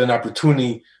couldn't get an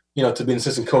opportunity, to be an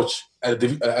assistant coach at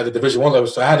the Division I level.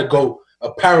 So I had to go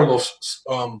a parallel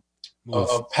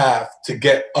path to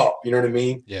get up. You know what I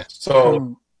mean? Yeah.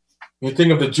 So when you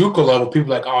think of the JUCO level,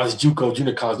 people are like, oh, it's JUCO,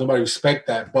 junior college. Nobody respect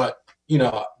that. But,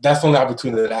 that's the only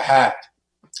opportunity that I had.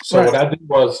 So what I did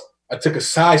was I took a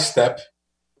sidestep,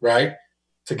 right,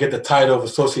 to get the title of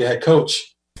associate head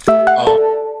coach.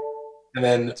 And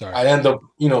then I ended up,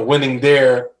 winning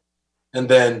there. And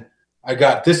then I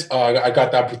got I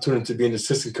got the opportunity to be an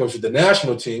assistant coach of the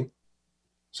national team.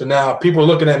 So now people are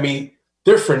looking at me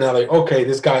different now, like, okay,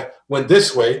 this guy went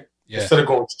this way instead of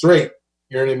going straight.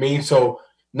 You know what I mean? So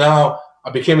now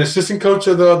I became an assistant coach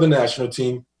of the national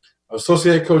team,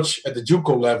 associate coach at the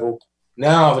JUCO level.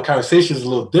 Now the conversation is a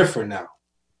little different now.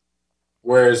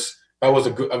 Whereas if I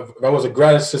was a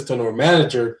grad assistant or a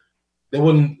manager, they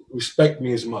wouldn't respect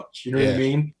me as much. You know what I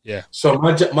mean? Yeah. So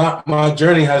my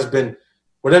journey has been,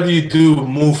 whatever you do,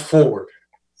 move forward.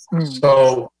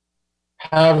 So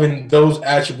having those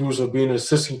attributes of being an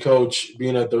assistant coach,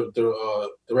 being a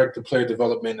director of player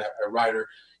development at Rider,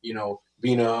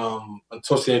 being an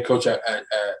associate coach at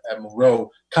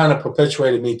Monroe, kind of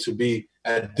perpetuated me to be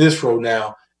at this role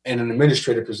now in an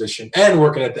administrative position and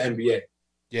working at the NBA.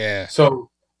 Yeah. So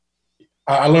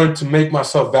I learned to make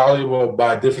myself valuable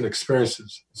by different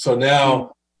experiences. So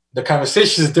now the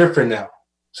conversation is different now.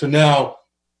 So now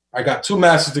I got 2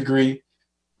 master's degree.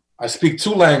 I speak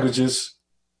 2 languages.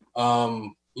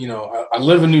 I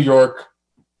live in New York.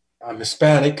 I'm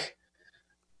Hispanic.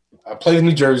 I played in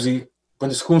New Jersey.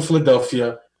 Went to school in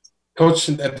Philadelphia. Coached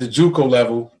at the JUCO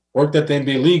level. Worked at the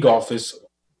NBA league office.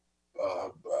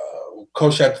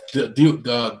 Coached at the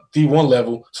D1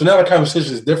 level. So now the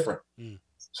conversation is different.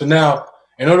 So now,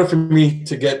 in order for me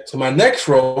to get to my next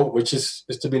role, which is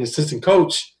to be an assistant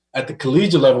coach at the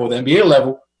collegiate level or the NBA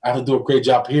level, I have to do a great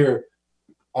job here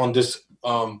on this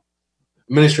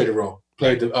administrative role,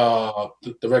 play the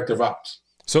director of ops.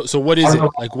 So what is it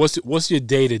like? What's your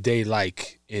day-to-day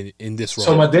like in this role?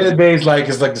 So my day-to-day is like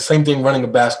the same thing running a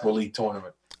basketball league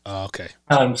tournament. Okay.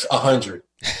 Times 100.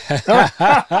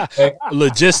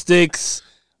 Logistics.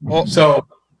 So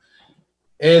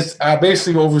I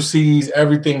basically oversees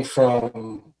everything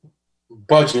from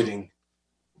budgeting,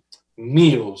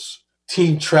 meals,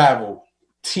 team travel,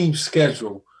 team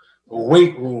schedule,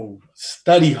 weight room,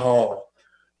 study hall,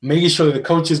 making sure that the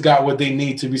coaches got what they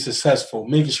need to be successful,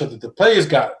 making sure that the players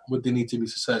got what they need to be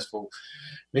successful,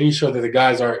 making sure that the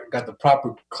guys got the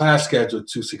proper class schedule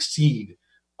to succeed.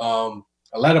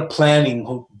 A lot of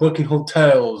planning, booking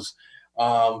hotels,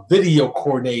 video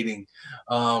coordinating,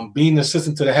 being the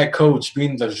assistant to the head coach,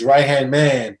 being the right-hand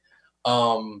man.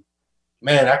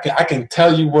 Man, I can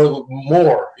tell you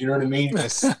more, you know what I mean?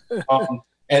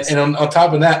 And on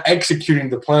top of that, executing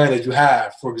the plan that you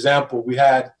have. For example, we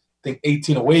had, I think,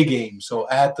 18 away games. So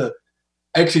I had to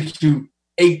execute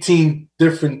 18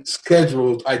 different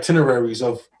scheduled itineraries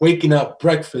of waking up,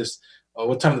 breakfast,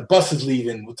 what time the bus is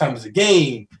leaving, what time is the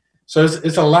game. So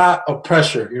it's a lot of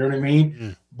pressure, you know what I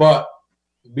mean? But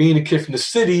being a kid from the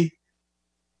city,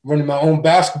 running my own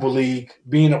basketball league,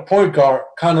 being a point guard,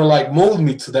 kind of like molded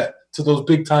me to those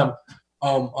big time,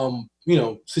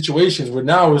 situations where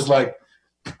now it's like,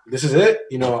 this is it.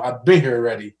 I've been here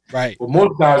already. Right. But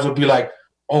most guys will be like,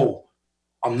 oh,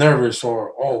 I'm nervous,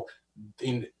 or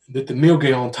did the meal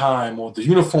get on time, or the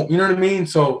uniform, you know what I mean?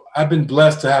 So I've been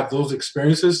blessed to have those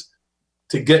experiences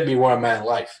to get me where I'm at in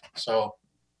life. So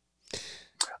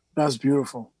that's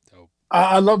beautiful.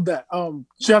 I love that. Do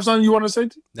you have something you want to say?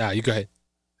 Nah, you go ahead.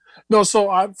 No,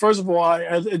 so first of all,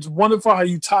 it's wonderful how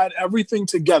you tied everything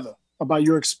together about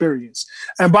your experience.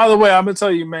 And by the way, I'm going to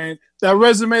tell you, man, that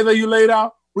resume that you laid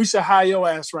out, we should hire your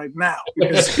ass right now.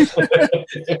 Because,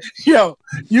 yo,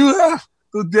 you have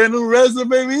tu tienes un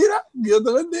resume, mira, Dios te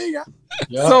bendiga.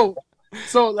 Yeah. So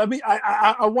So let me.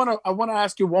 I want to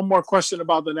ask you one more question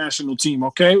about the national team.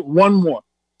 Okay, one more,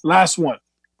 last one.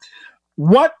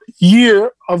 What do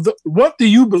you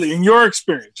believe, in your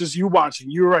experience, just you watching,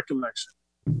 your recollection,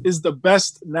 is the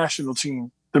best national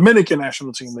team, Dominican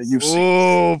national team that you've seen?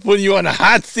 Oh, putting you on a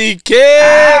hot seat,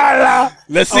 kid.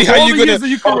 Let's see how you're gonna.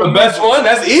 The best one?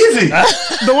 That's easy.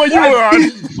 The one you were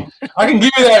on. I can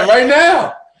give you that right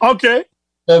now. Okay.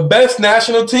 The best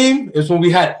national team is when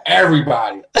we had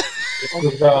everybody. It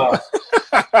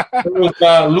was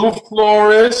Lou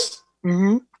Flores,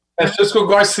 Francisco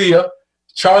Garcia,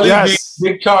 Charlie B,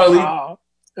 Big Charlie, Al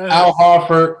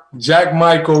Horford, Jack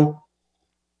Michael,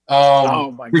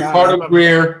 Ricardo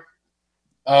Greer,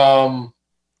 Ronald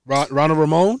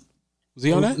Ramon. Was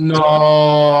he on that? No,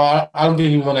 I don't think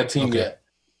he was on that team yet.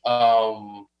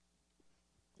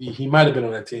 He might have been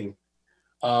on that team.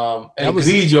 And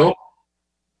Grillo.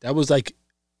 That was like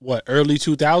what, early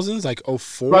 2000s, like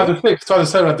 04?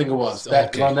 2007, I think it was.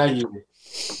 Around that year.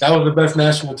 That was the best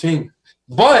national team.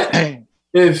 But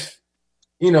if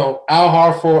Al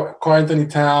Horford, Karl Anthony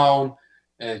Towns,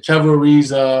 and Trevor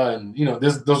Ariza, and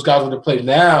those guys would have played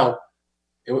now,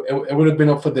 it would have been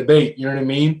up for debate. You know what I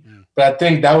mean? Mm. But I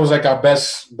think that was like our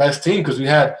best team because we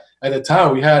had at the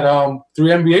time 3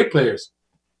 NBA players.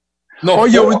 No,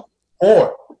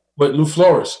 four with Lou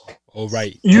Flores. Oh,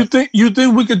 right. You think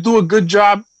we could do a good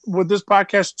job with this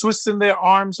podcast, twisting their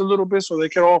arms a little bit so they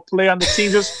can all play on the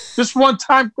team just one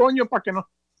time?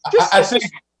 I think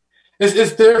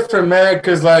it's different, man,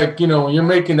 because when you're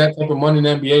making that type of money in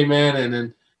the NBA, man,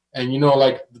 and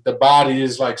like the body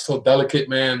is like so delicate,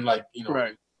 man, right.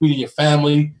 Feeding your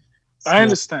family. I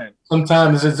understand.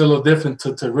 Sometimes it's a little different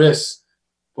to risk.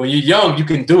 When you're young, you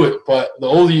can do it, but the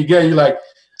older you get, you're like,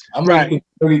 I'm making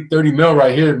 30 mil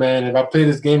right here, man. If I play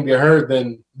this game, get hurt,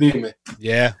 then leave me.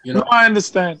 Yeah. No, I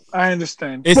understand. At least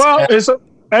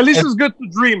it's good to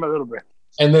dream a little bit.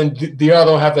 And then DR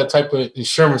don't have that type of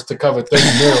insurance to cover 30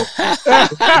 mil.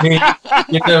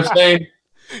 You know what I'm saying?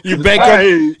 You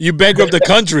bankrupt the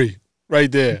country right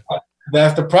there.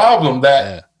 That's the problem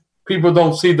that people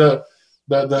don't see the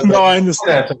No, I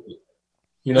understand.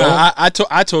 I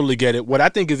totally get it. What I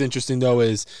think is interesting though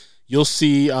is you'll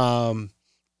see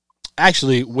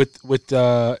actually with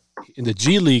in the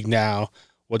G League now,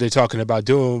 what they're talking about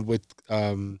doing with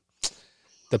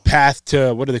the path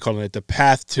to, what are they calling it? The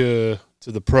path to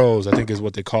the pros, I think is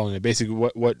what they're calling it. Basically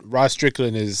what Ross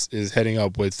Strickland is heading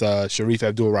up with Sharif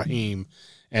Abdul-Rahim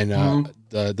and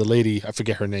the lady, I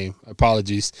forget her name.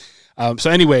 Apologies. So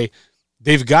anyway,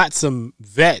 they've got some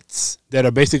vets that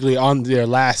are basically on their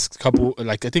last couple,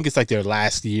 I think it's like their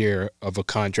last year of a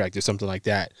contract or something like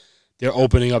that. They're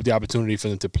opening up the opportunity for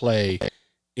them to play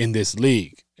in this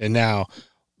league. And now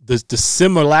the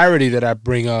similarity that I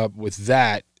bring up with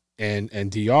that and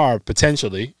DR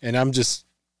potentially, and I'm just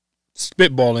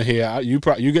spitballing here.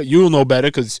 You'll know better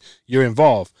because you're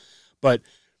involved. But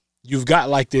you've got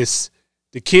like the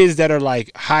kids that are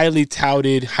like highly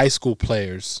touted high school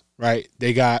players, right?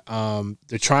 They got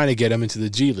they're trying to get them into the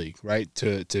G League, right?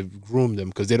 To groom them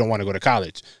because they don't want to go to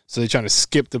college. So they're trying to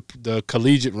skip the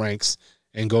collegiate ranks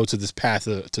and go to this path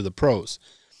to the pros.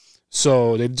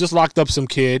 So they just locked up some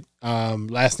kid,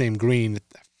 last name Green.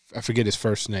 I forget his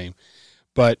first name,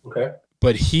 but I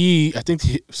think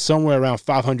somewhere around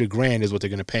 $500,000 is what they're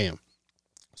going to pay him.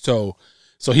 So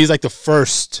he's like the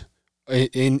first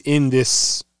in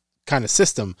this kind of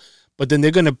system. But then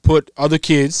they're going to put other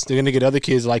kids. They're going to get other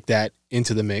kids like that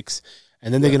into the mix,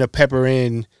 and then they're going to pepper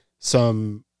in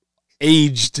some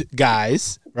aged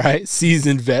guys, right?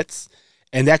 Seasoned vets.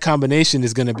 And that combination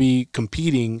is going to be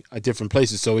competing at different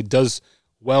places. So it does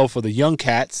well for the young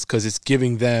cats because it's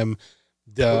giving them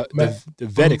the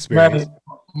vet experience.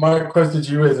 My question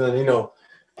to you is,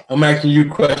 I'm asking you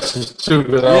questions too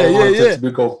because I don't want it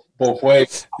to go both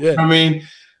ways. Yeah. I mean,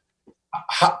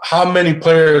 how many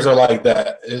players are like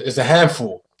that? It's a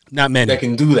handful. Not many. That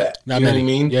can do that. Not you many.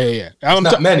 Know what I mean? Yeah.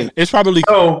 Not many. It's probably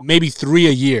maybe 3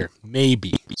 a year,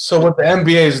 maybe. So what the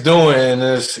NBA is doing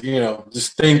is,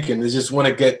 just thinking. They just want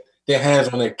to get their hands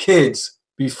on their kids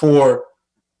before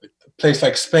a place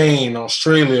like Spain,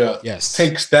 Australia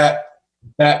takes that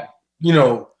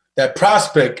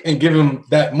prospect and give them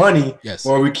that money. Yes.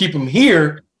 Or we keep them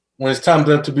here when it's time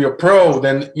for them to be a pro.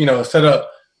 Then instead of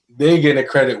they get the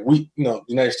credit, the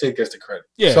United States gets the credit.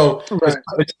 Yeah. So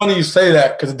it's funny you say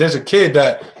that because there's a kid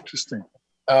that interesting.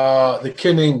 The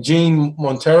kid named Gene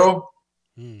Montero.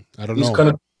 I don't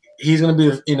know. He's gonna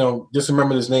be just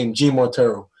remember his name, Gene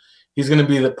Montero. He's gonna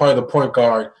be part of the point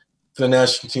guard for the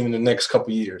national team in the next couple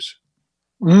of years.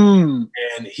 And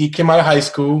he came out of high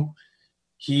school.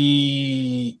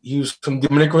 He was from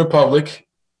Dominican Republic.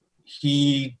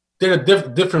 He did a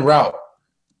different route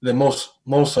than most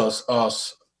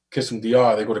us kids from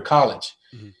DR. They go to college.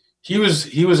 Mm-hmm. He was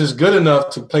just good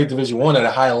enough to play Division I at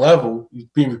a high level. He's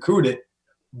being recruited,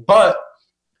 but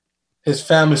his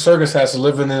family circumstances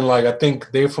living in like I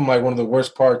think they're from like one of the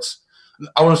worst parts.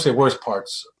 I wouldn't say worst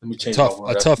parts. Let me change that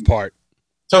word. A tough part.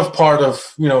 Tough part of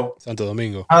Santo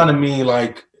Domingo economy,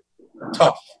 like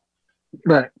tough.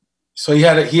 Right. So he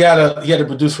had to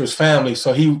produce for his family.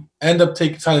 So he ended up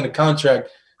signing a contract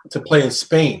to play in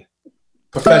Spain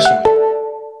professionally.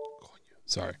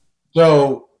 Sorry.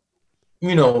 So,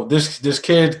 this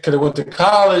kid could have went to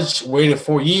college, waited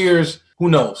 4 years. Who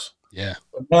knows? Yeah.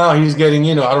 But now he's getting,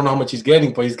 I don't know how much he's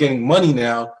getting, but he's getting money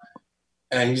now,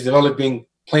 and he's developing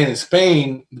playing in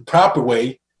Spain the proper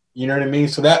way. You know what I mean?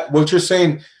 So that what you're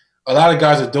saying, a lot of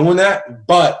guys are doing that,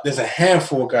 but there's a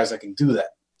handful of guys that can do that.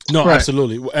 No, right.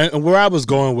 Absolutely. And where I was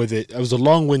going with it was a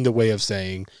long-winded way of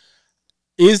saying,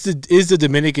 is the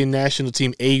Dominican national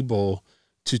team able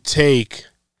to take,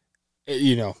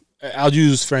 I'll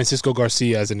use Francisco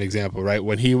Garcia as an example, right?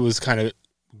 When he was kind of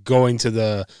going to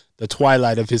the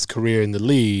twilight of his career in the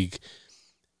league,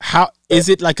 how is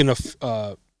it like an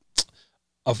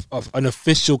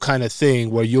official kind of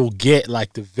thing where you'll get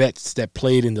like the vets that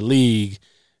played in the league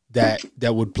that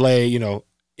would play,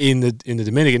 in the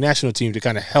Dominican national team to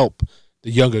kind of help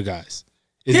the younger guys?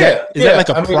 Is that like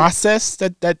a process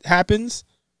that happens?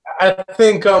 I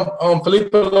think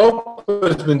Felipe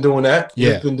Lopez has been doing that.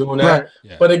 Yeah. He's been doing that. Right.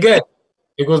 Yeah. But again,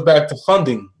 it goes back to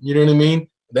funding. You know what I mean?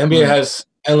 The NBA has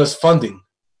endless funding.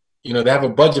 They have a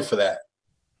budget for that.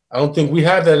 I don't think we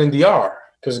have that in DR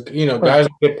because, guys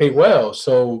get paid well.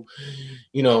 So,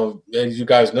 as you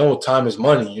guys know, time is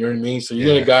money. You know what I mean? So you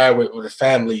get a guy with a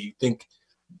family, you think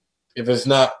if it's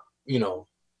not,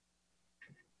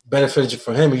 beneficial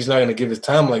for him, he's not going to give his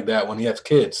time like that when he has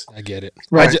kids. I get it.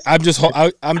 Right. I'm just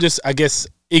I guess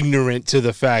ignorant to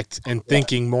the fact and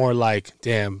thinking more like,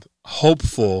 damn,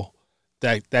 hopeful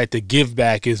that the give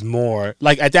back is more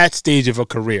like at that stage of a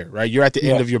career, right? You're at the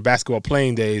end of your basketball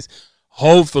playing days.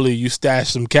 Hopefully you stash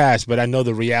some cash, but I know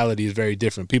the reality is very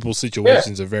different. People's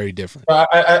situations are very different.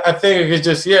 I think it's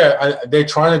just they're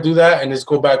trying to do that, and just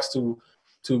go back to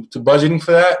budgeting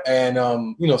for that. And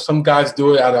some guys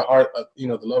do it out of heart,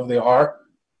 the love of their heart.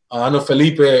 I know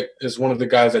Felipe is one of the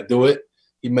guys that do it.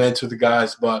 He mentors the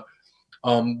guys, but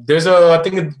there's a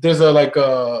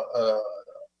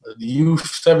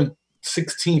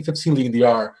U16, 15 league in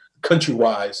DR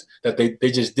country-wise that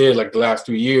they just did like the last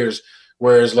 3 years,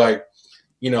 whereas like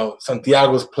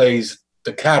Santiago's plays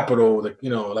the Capital,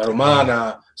 La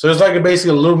Romana. So it's like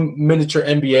basically a little miniature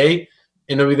NBA.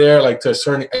 Over there, like to a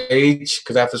certain age,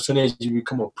 because after a certain age you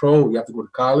become a pro, you have to go to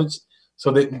college. So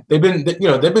they've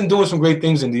been doing some great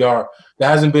things in DR that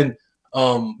hasn't been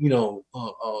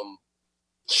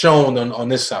shown on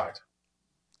this side.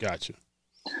 Gotcha.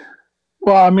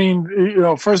 Well, I mean,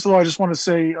 first of all, I just want to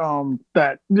say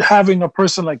that having a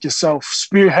person like yourself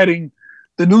spearheading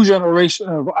the new generation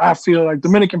of, I feel like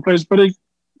Dominican players, but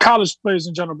college players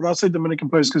in general, but I'll say Dominican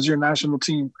players because you're a national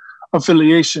team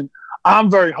affiliation.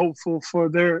 I'm very hopeful for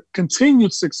their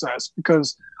continued success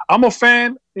because I'm a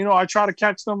fan. I try to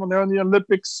catch them when they're in the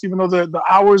Olympics, even though the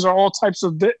hours are all types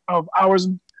of hours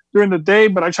during the day,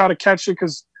 but I try to catch it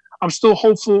because I'm still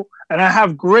hopeful. And I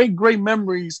have great, great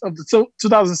memories of the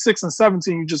 2006 and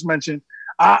 17 you just mentioned.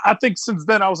 I think since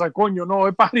then I was like, coño, no,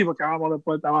 es para arriba que vamos a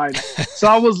después esta vaina. So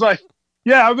I was like,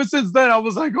 ever since then I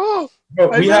was like,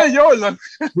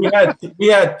 we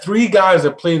had 3 guys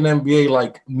that played in the NBA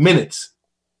like minutes.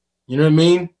 You know what I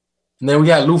mean? And then we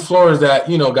had Lou Flores that,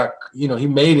 got, he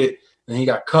made it and he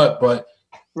got cut, but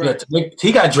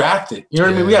he got drafted. You know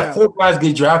what I mean? We had 4 guys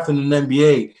get drafted in the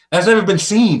NBA. That's never been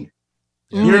seen.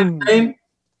 You know what I'm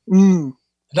saying?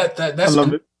 That's I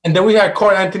love it. And then we had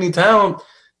Karl Anthony Towns.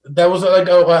 That was like,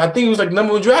 I think he was like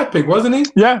number 1 draft pick, wasn't he?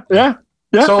 Yeah.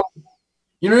 So,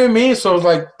 you know what I mean? So it's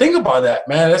like, think about that,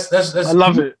 man. That's I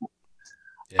love it.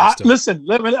 Yeah, listen,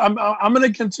 I'm going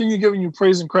to continue giving you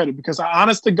praise and credit because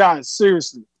honest to God,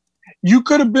 seriously, you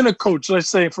could have been a coach, let's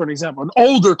say, for an example, an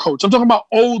older coach. I'm talking about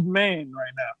old man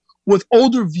right now with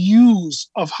older views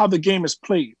of how the game is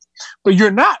played. But you're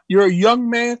not. You're a young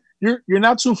man. You're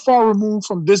not too far removed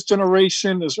from this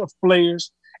generation of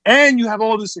players, and you have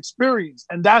all this experience.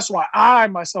 And that's why I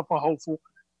myself are hopeful.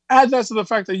 Add that to the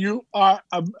fact that you are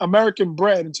American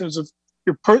bred in terms of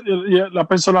your la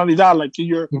personalidad, like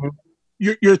your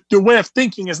way of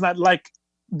thinking is not like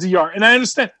DR. And I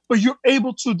understand, but you're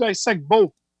able to dissect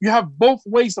both. You have both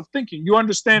ways of thinking. You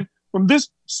understand from this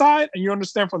side and you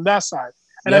understand from that side.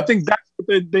 And I think that's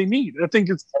what they need. I think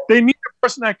they need a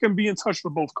person that can be in touch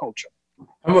with both culture.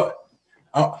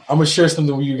 gonna share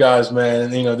something with you guys, man.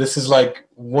 And, you know, this is like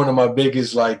one of my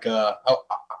biggest, like, I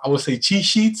would say cheat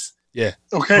sheets. Yeah.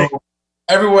 Okay. So,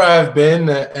 everywhere I've been,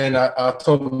 and I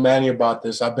told Manny about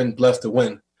this, I've been blessed to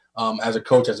win as a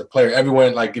coach, as a player.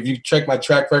 Everywhere, like if you check my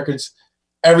track records,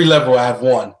 every level I have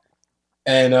won.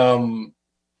 And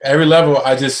every level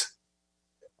I just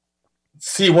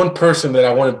see one person that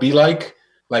I want to be like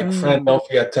Fran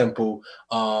Dunphy at Temple,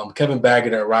 Kevin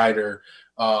Baggett at Ryder.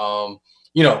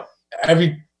 You know,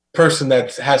 every person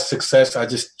that has success, I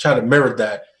just try to mirror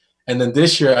that. And then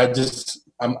this year, I've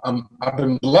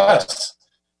been blessed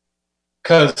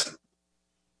because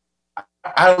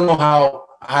I don't know how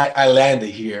I landed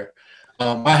here.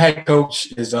 My head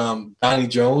coach is Donnie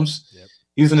Jones. Yep.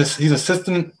 He's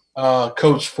assistant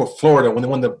coach for Florida when they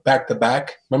won the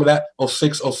back-to-back. Remember that?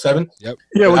 06, 07? Yep.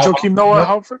 Yeah, with Joakim Noah at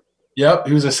Hartford? Yep.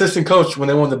 He was assistant coach when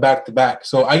they won the back-to-back.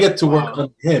 So I get to work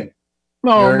under him.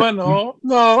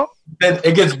 No. And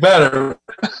it gets better.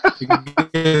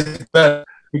 It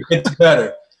gets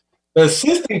better. The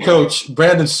assistant coach,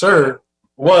 Brandon Surr,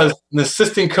 was an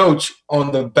assistant coach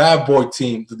on the bad boy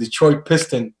team, the Detroit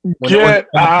Pistons. Get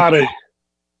out of here.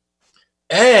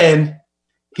 And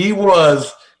he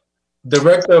was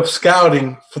director of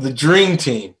scouting for the Dream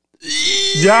Team.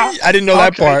 Yeah. I didn't know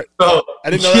that part. So, I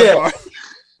didn't know that part.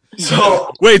 So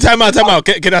wait, time out.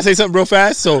 Can I say something real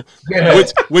fast? So,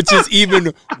 which is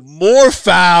even more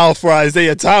foul for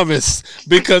Isaiah Thomas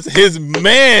because his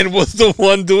man was the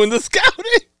one doing the scouting.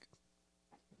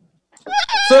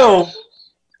 So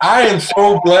I am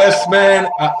so blessed, man.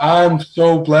 I'm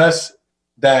so blessed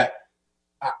that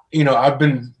I've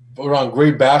been around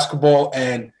great basketball,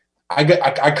 and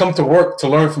I come to work to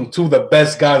learn from two of the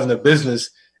best guys in the business.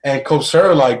 And Coach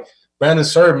Surr, like Brandon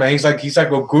Surr, man, he's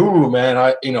like a guru,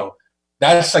 man.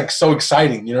 That's like so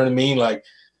exciting. You know what I mean? Like,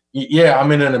 yeah,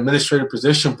 I'm in an administrative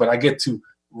position, but I get to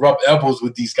rub elbows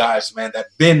with these guys, man, that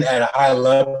been at a high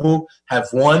level, have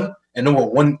won, and know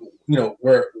what one,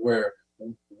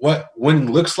 what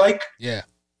winning looks like. Yeah,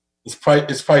 it's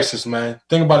priceless, man.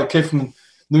 Think about a kid from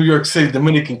New York City,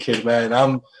 Dominican kid, man.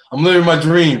 I'm living my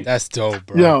dream. That's dope,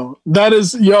 bro. That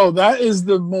is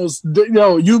the most,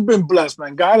 you've been blessed,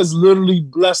 man. God has literally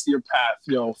blessed your path,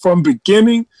 from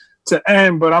beginning to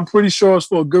end, but I'm pretty sure it's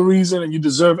for a good reason, and you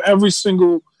deserve every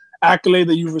single accolade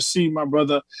that you've received, my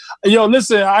brother.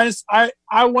 Listen, I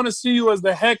want to see you as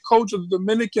the head coach of the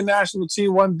Dominican national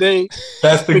team one day.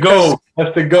 That's the goal.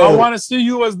 I want to see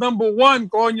you as number one,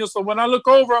 Coño. So when I look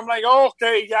over, I'm like, oh,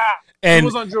 okay, yeah. And, it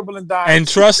was on Dribble and Dimes. And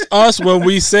trust us when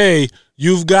we say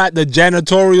you've got the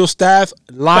janitorial staff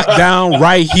locked down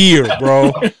right here,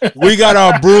 bro. We got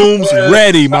our brooms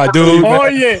ready, my dude.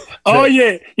 Oh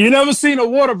yeah. You never seen a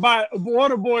water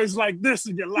boys like this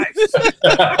in your life.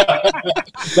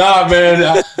 Nah,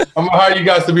 man. I'm gonna hire you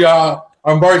guys to be our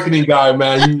marketing guy,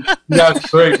 man. You guys are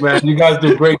great, man. You guys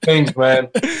do great things, man.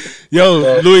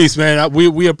 Yo, Luis, man,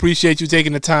 we appreciate you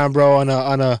taking the time, bro, on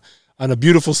a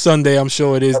beautiful Sunday. I'm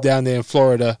sure it is down there in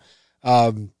Florida.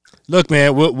 Look,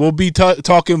 man, we'll be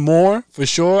talking more for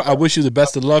sure. I wish you the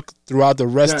best of luck throughout the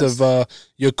rest of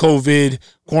your COVID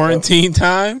quarantine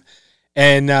time.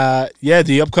 And,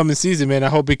 the upcoming season, man, I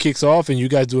hope it kicks off and you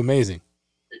guys do amazing.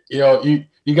 You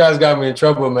guys got me in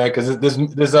trouble, man, because this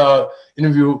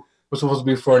interview was supposed to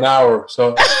be for an hour.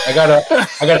 So I got a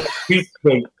speech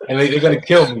and they're going to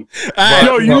kill me.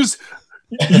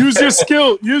 Use your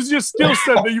skill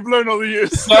set that you've learned over the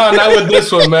years. No, not with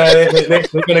this one, man. They're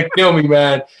gonna kill me,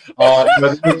 man.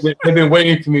 They've been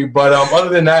waiting for me. But other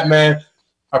than that, man,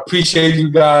 I appreciate you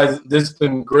guys. This has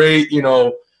been great.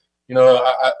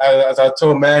 As I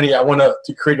told Manny, I want to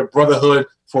create a brotherhood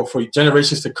for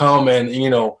generations to come, and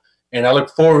I look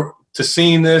forward to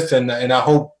seeing this, and I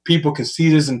hope people can see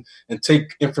this and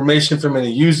take information from it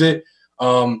and use it.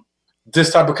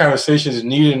 This type of conversation is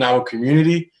needed in our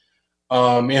community.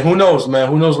 And who knows, man?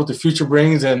 Who knows what the future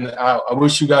brings? And I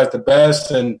wish you guys the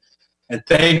best. And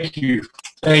thank you.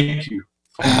 All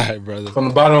right, brother. From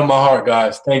the bottom of my heart,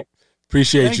 guys. Thank you.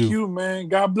 Appreciate you. Thank you, man.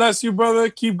 God bless you, brother.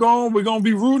 Keep going. We're going to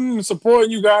be rooting and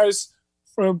supporting you guys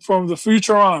from the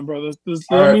future on, brother.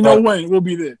 Just let me know when. We'll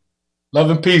be there. Love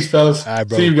and peace, fellas. All right,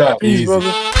 brother. See you guys. Peace,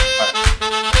 brother.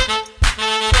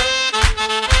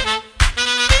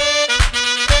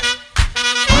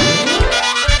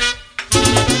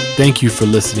 Thank you for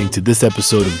listening to this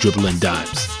episode of Dribble and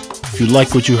Dimes. If you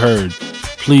like what you heard,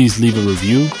 please leave a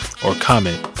review or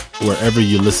comment wherever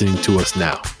you're listening to us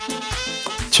now.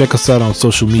 Check us out on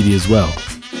social media as well.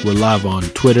 We're live on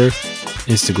Twitter,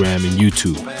 Instagram, and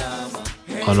YouTube.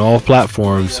 On all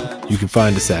platforms, you can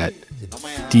find us at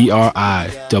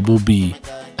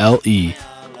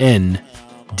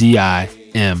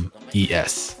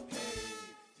DRIBBLENDIMES.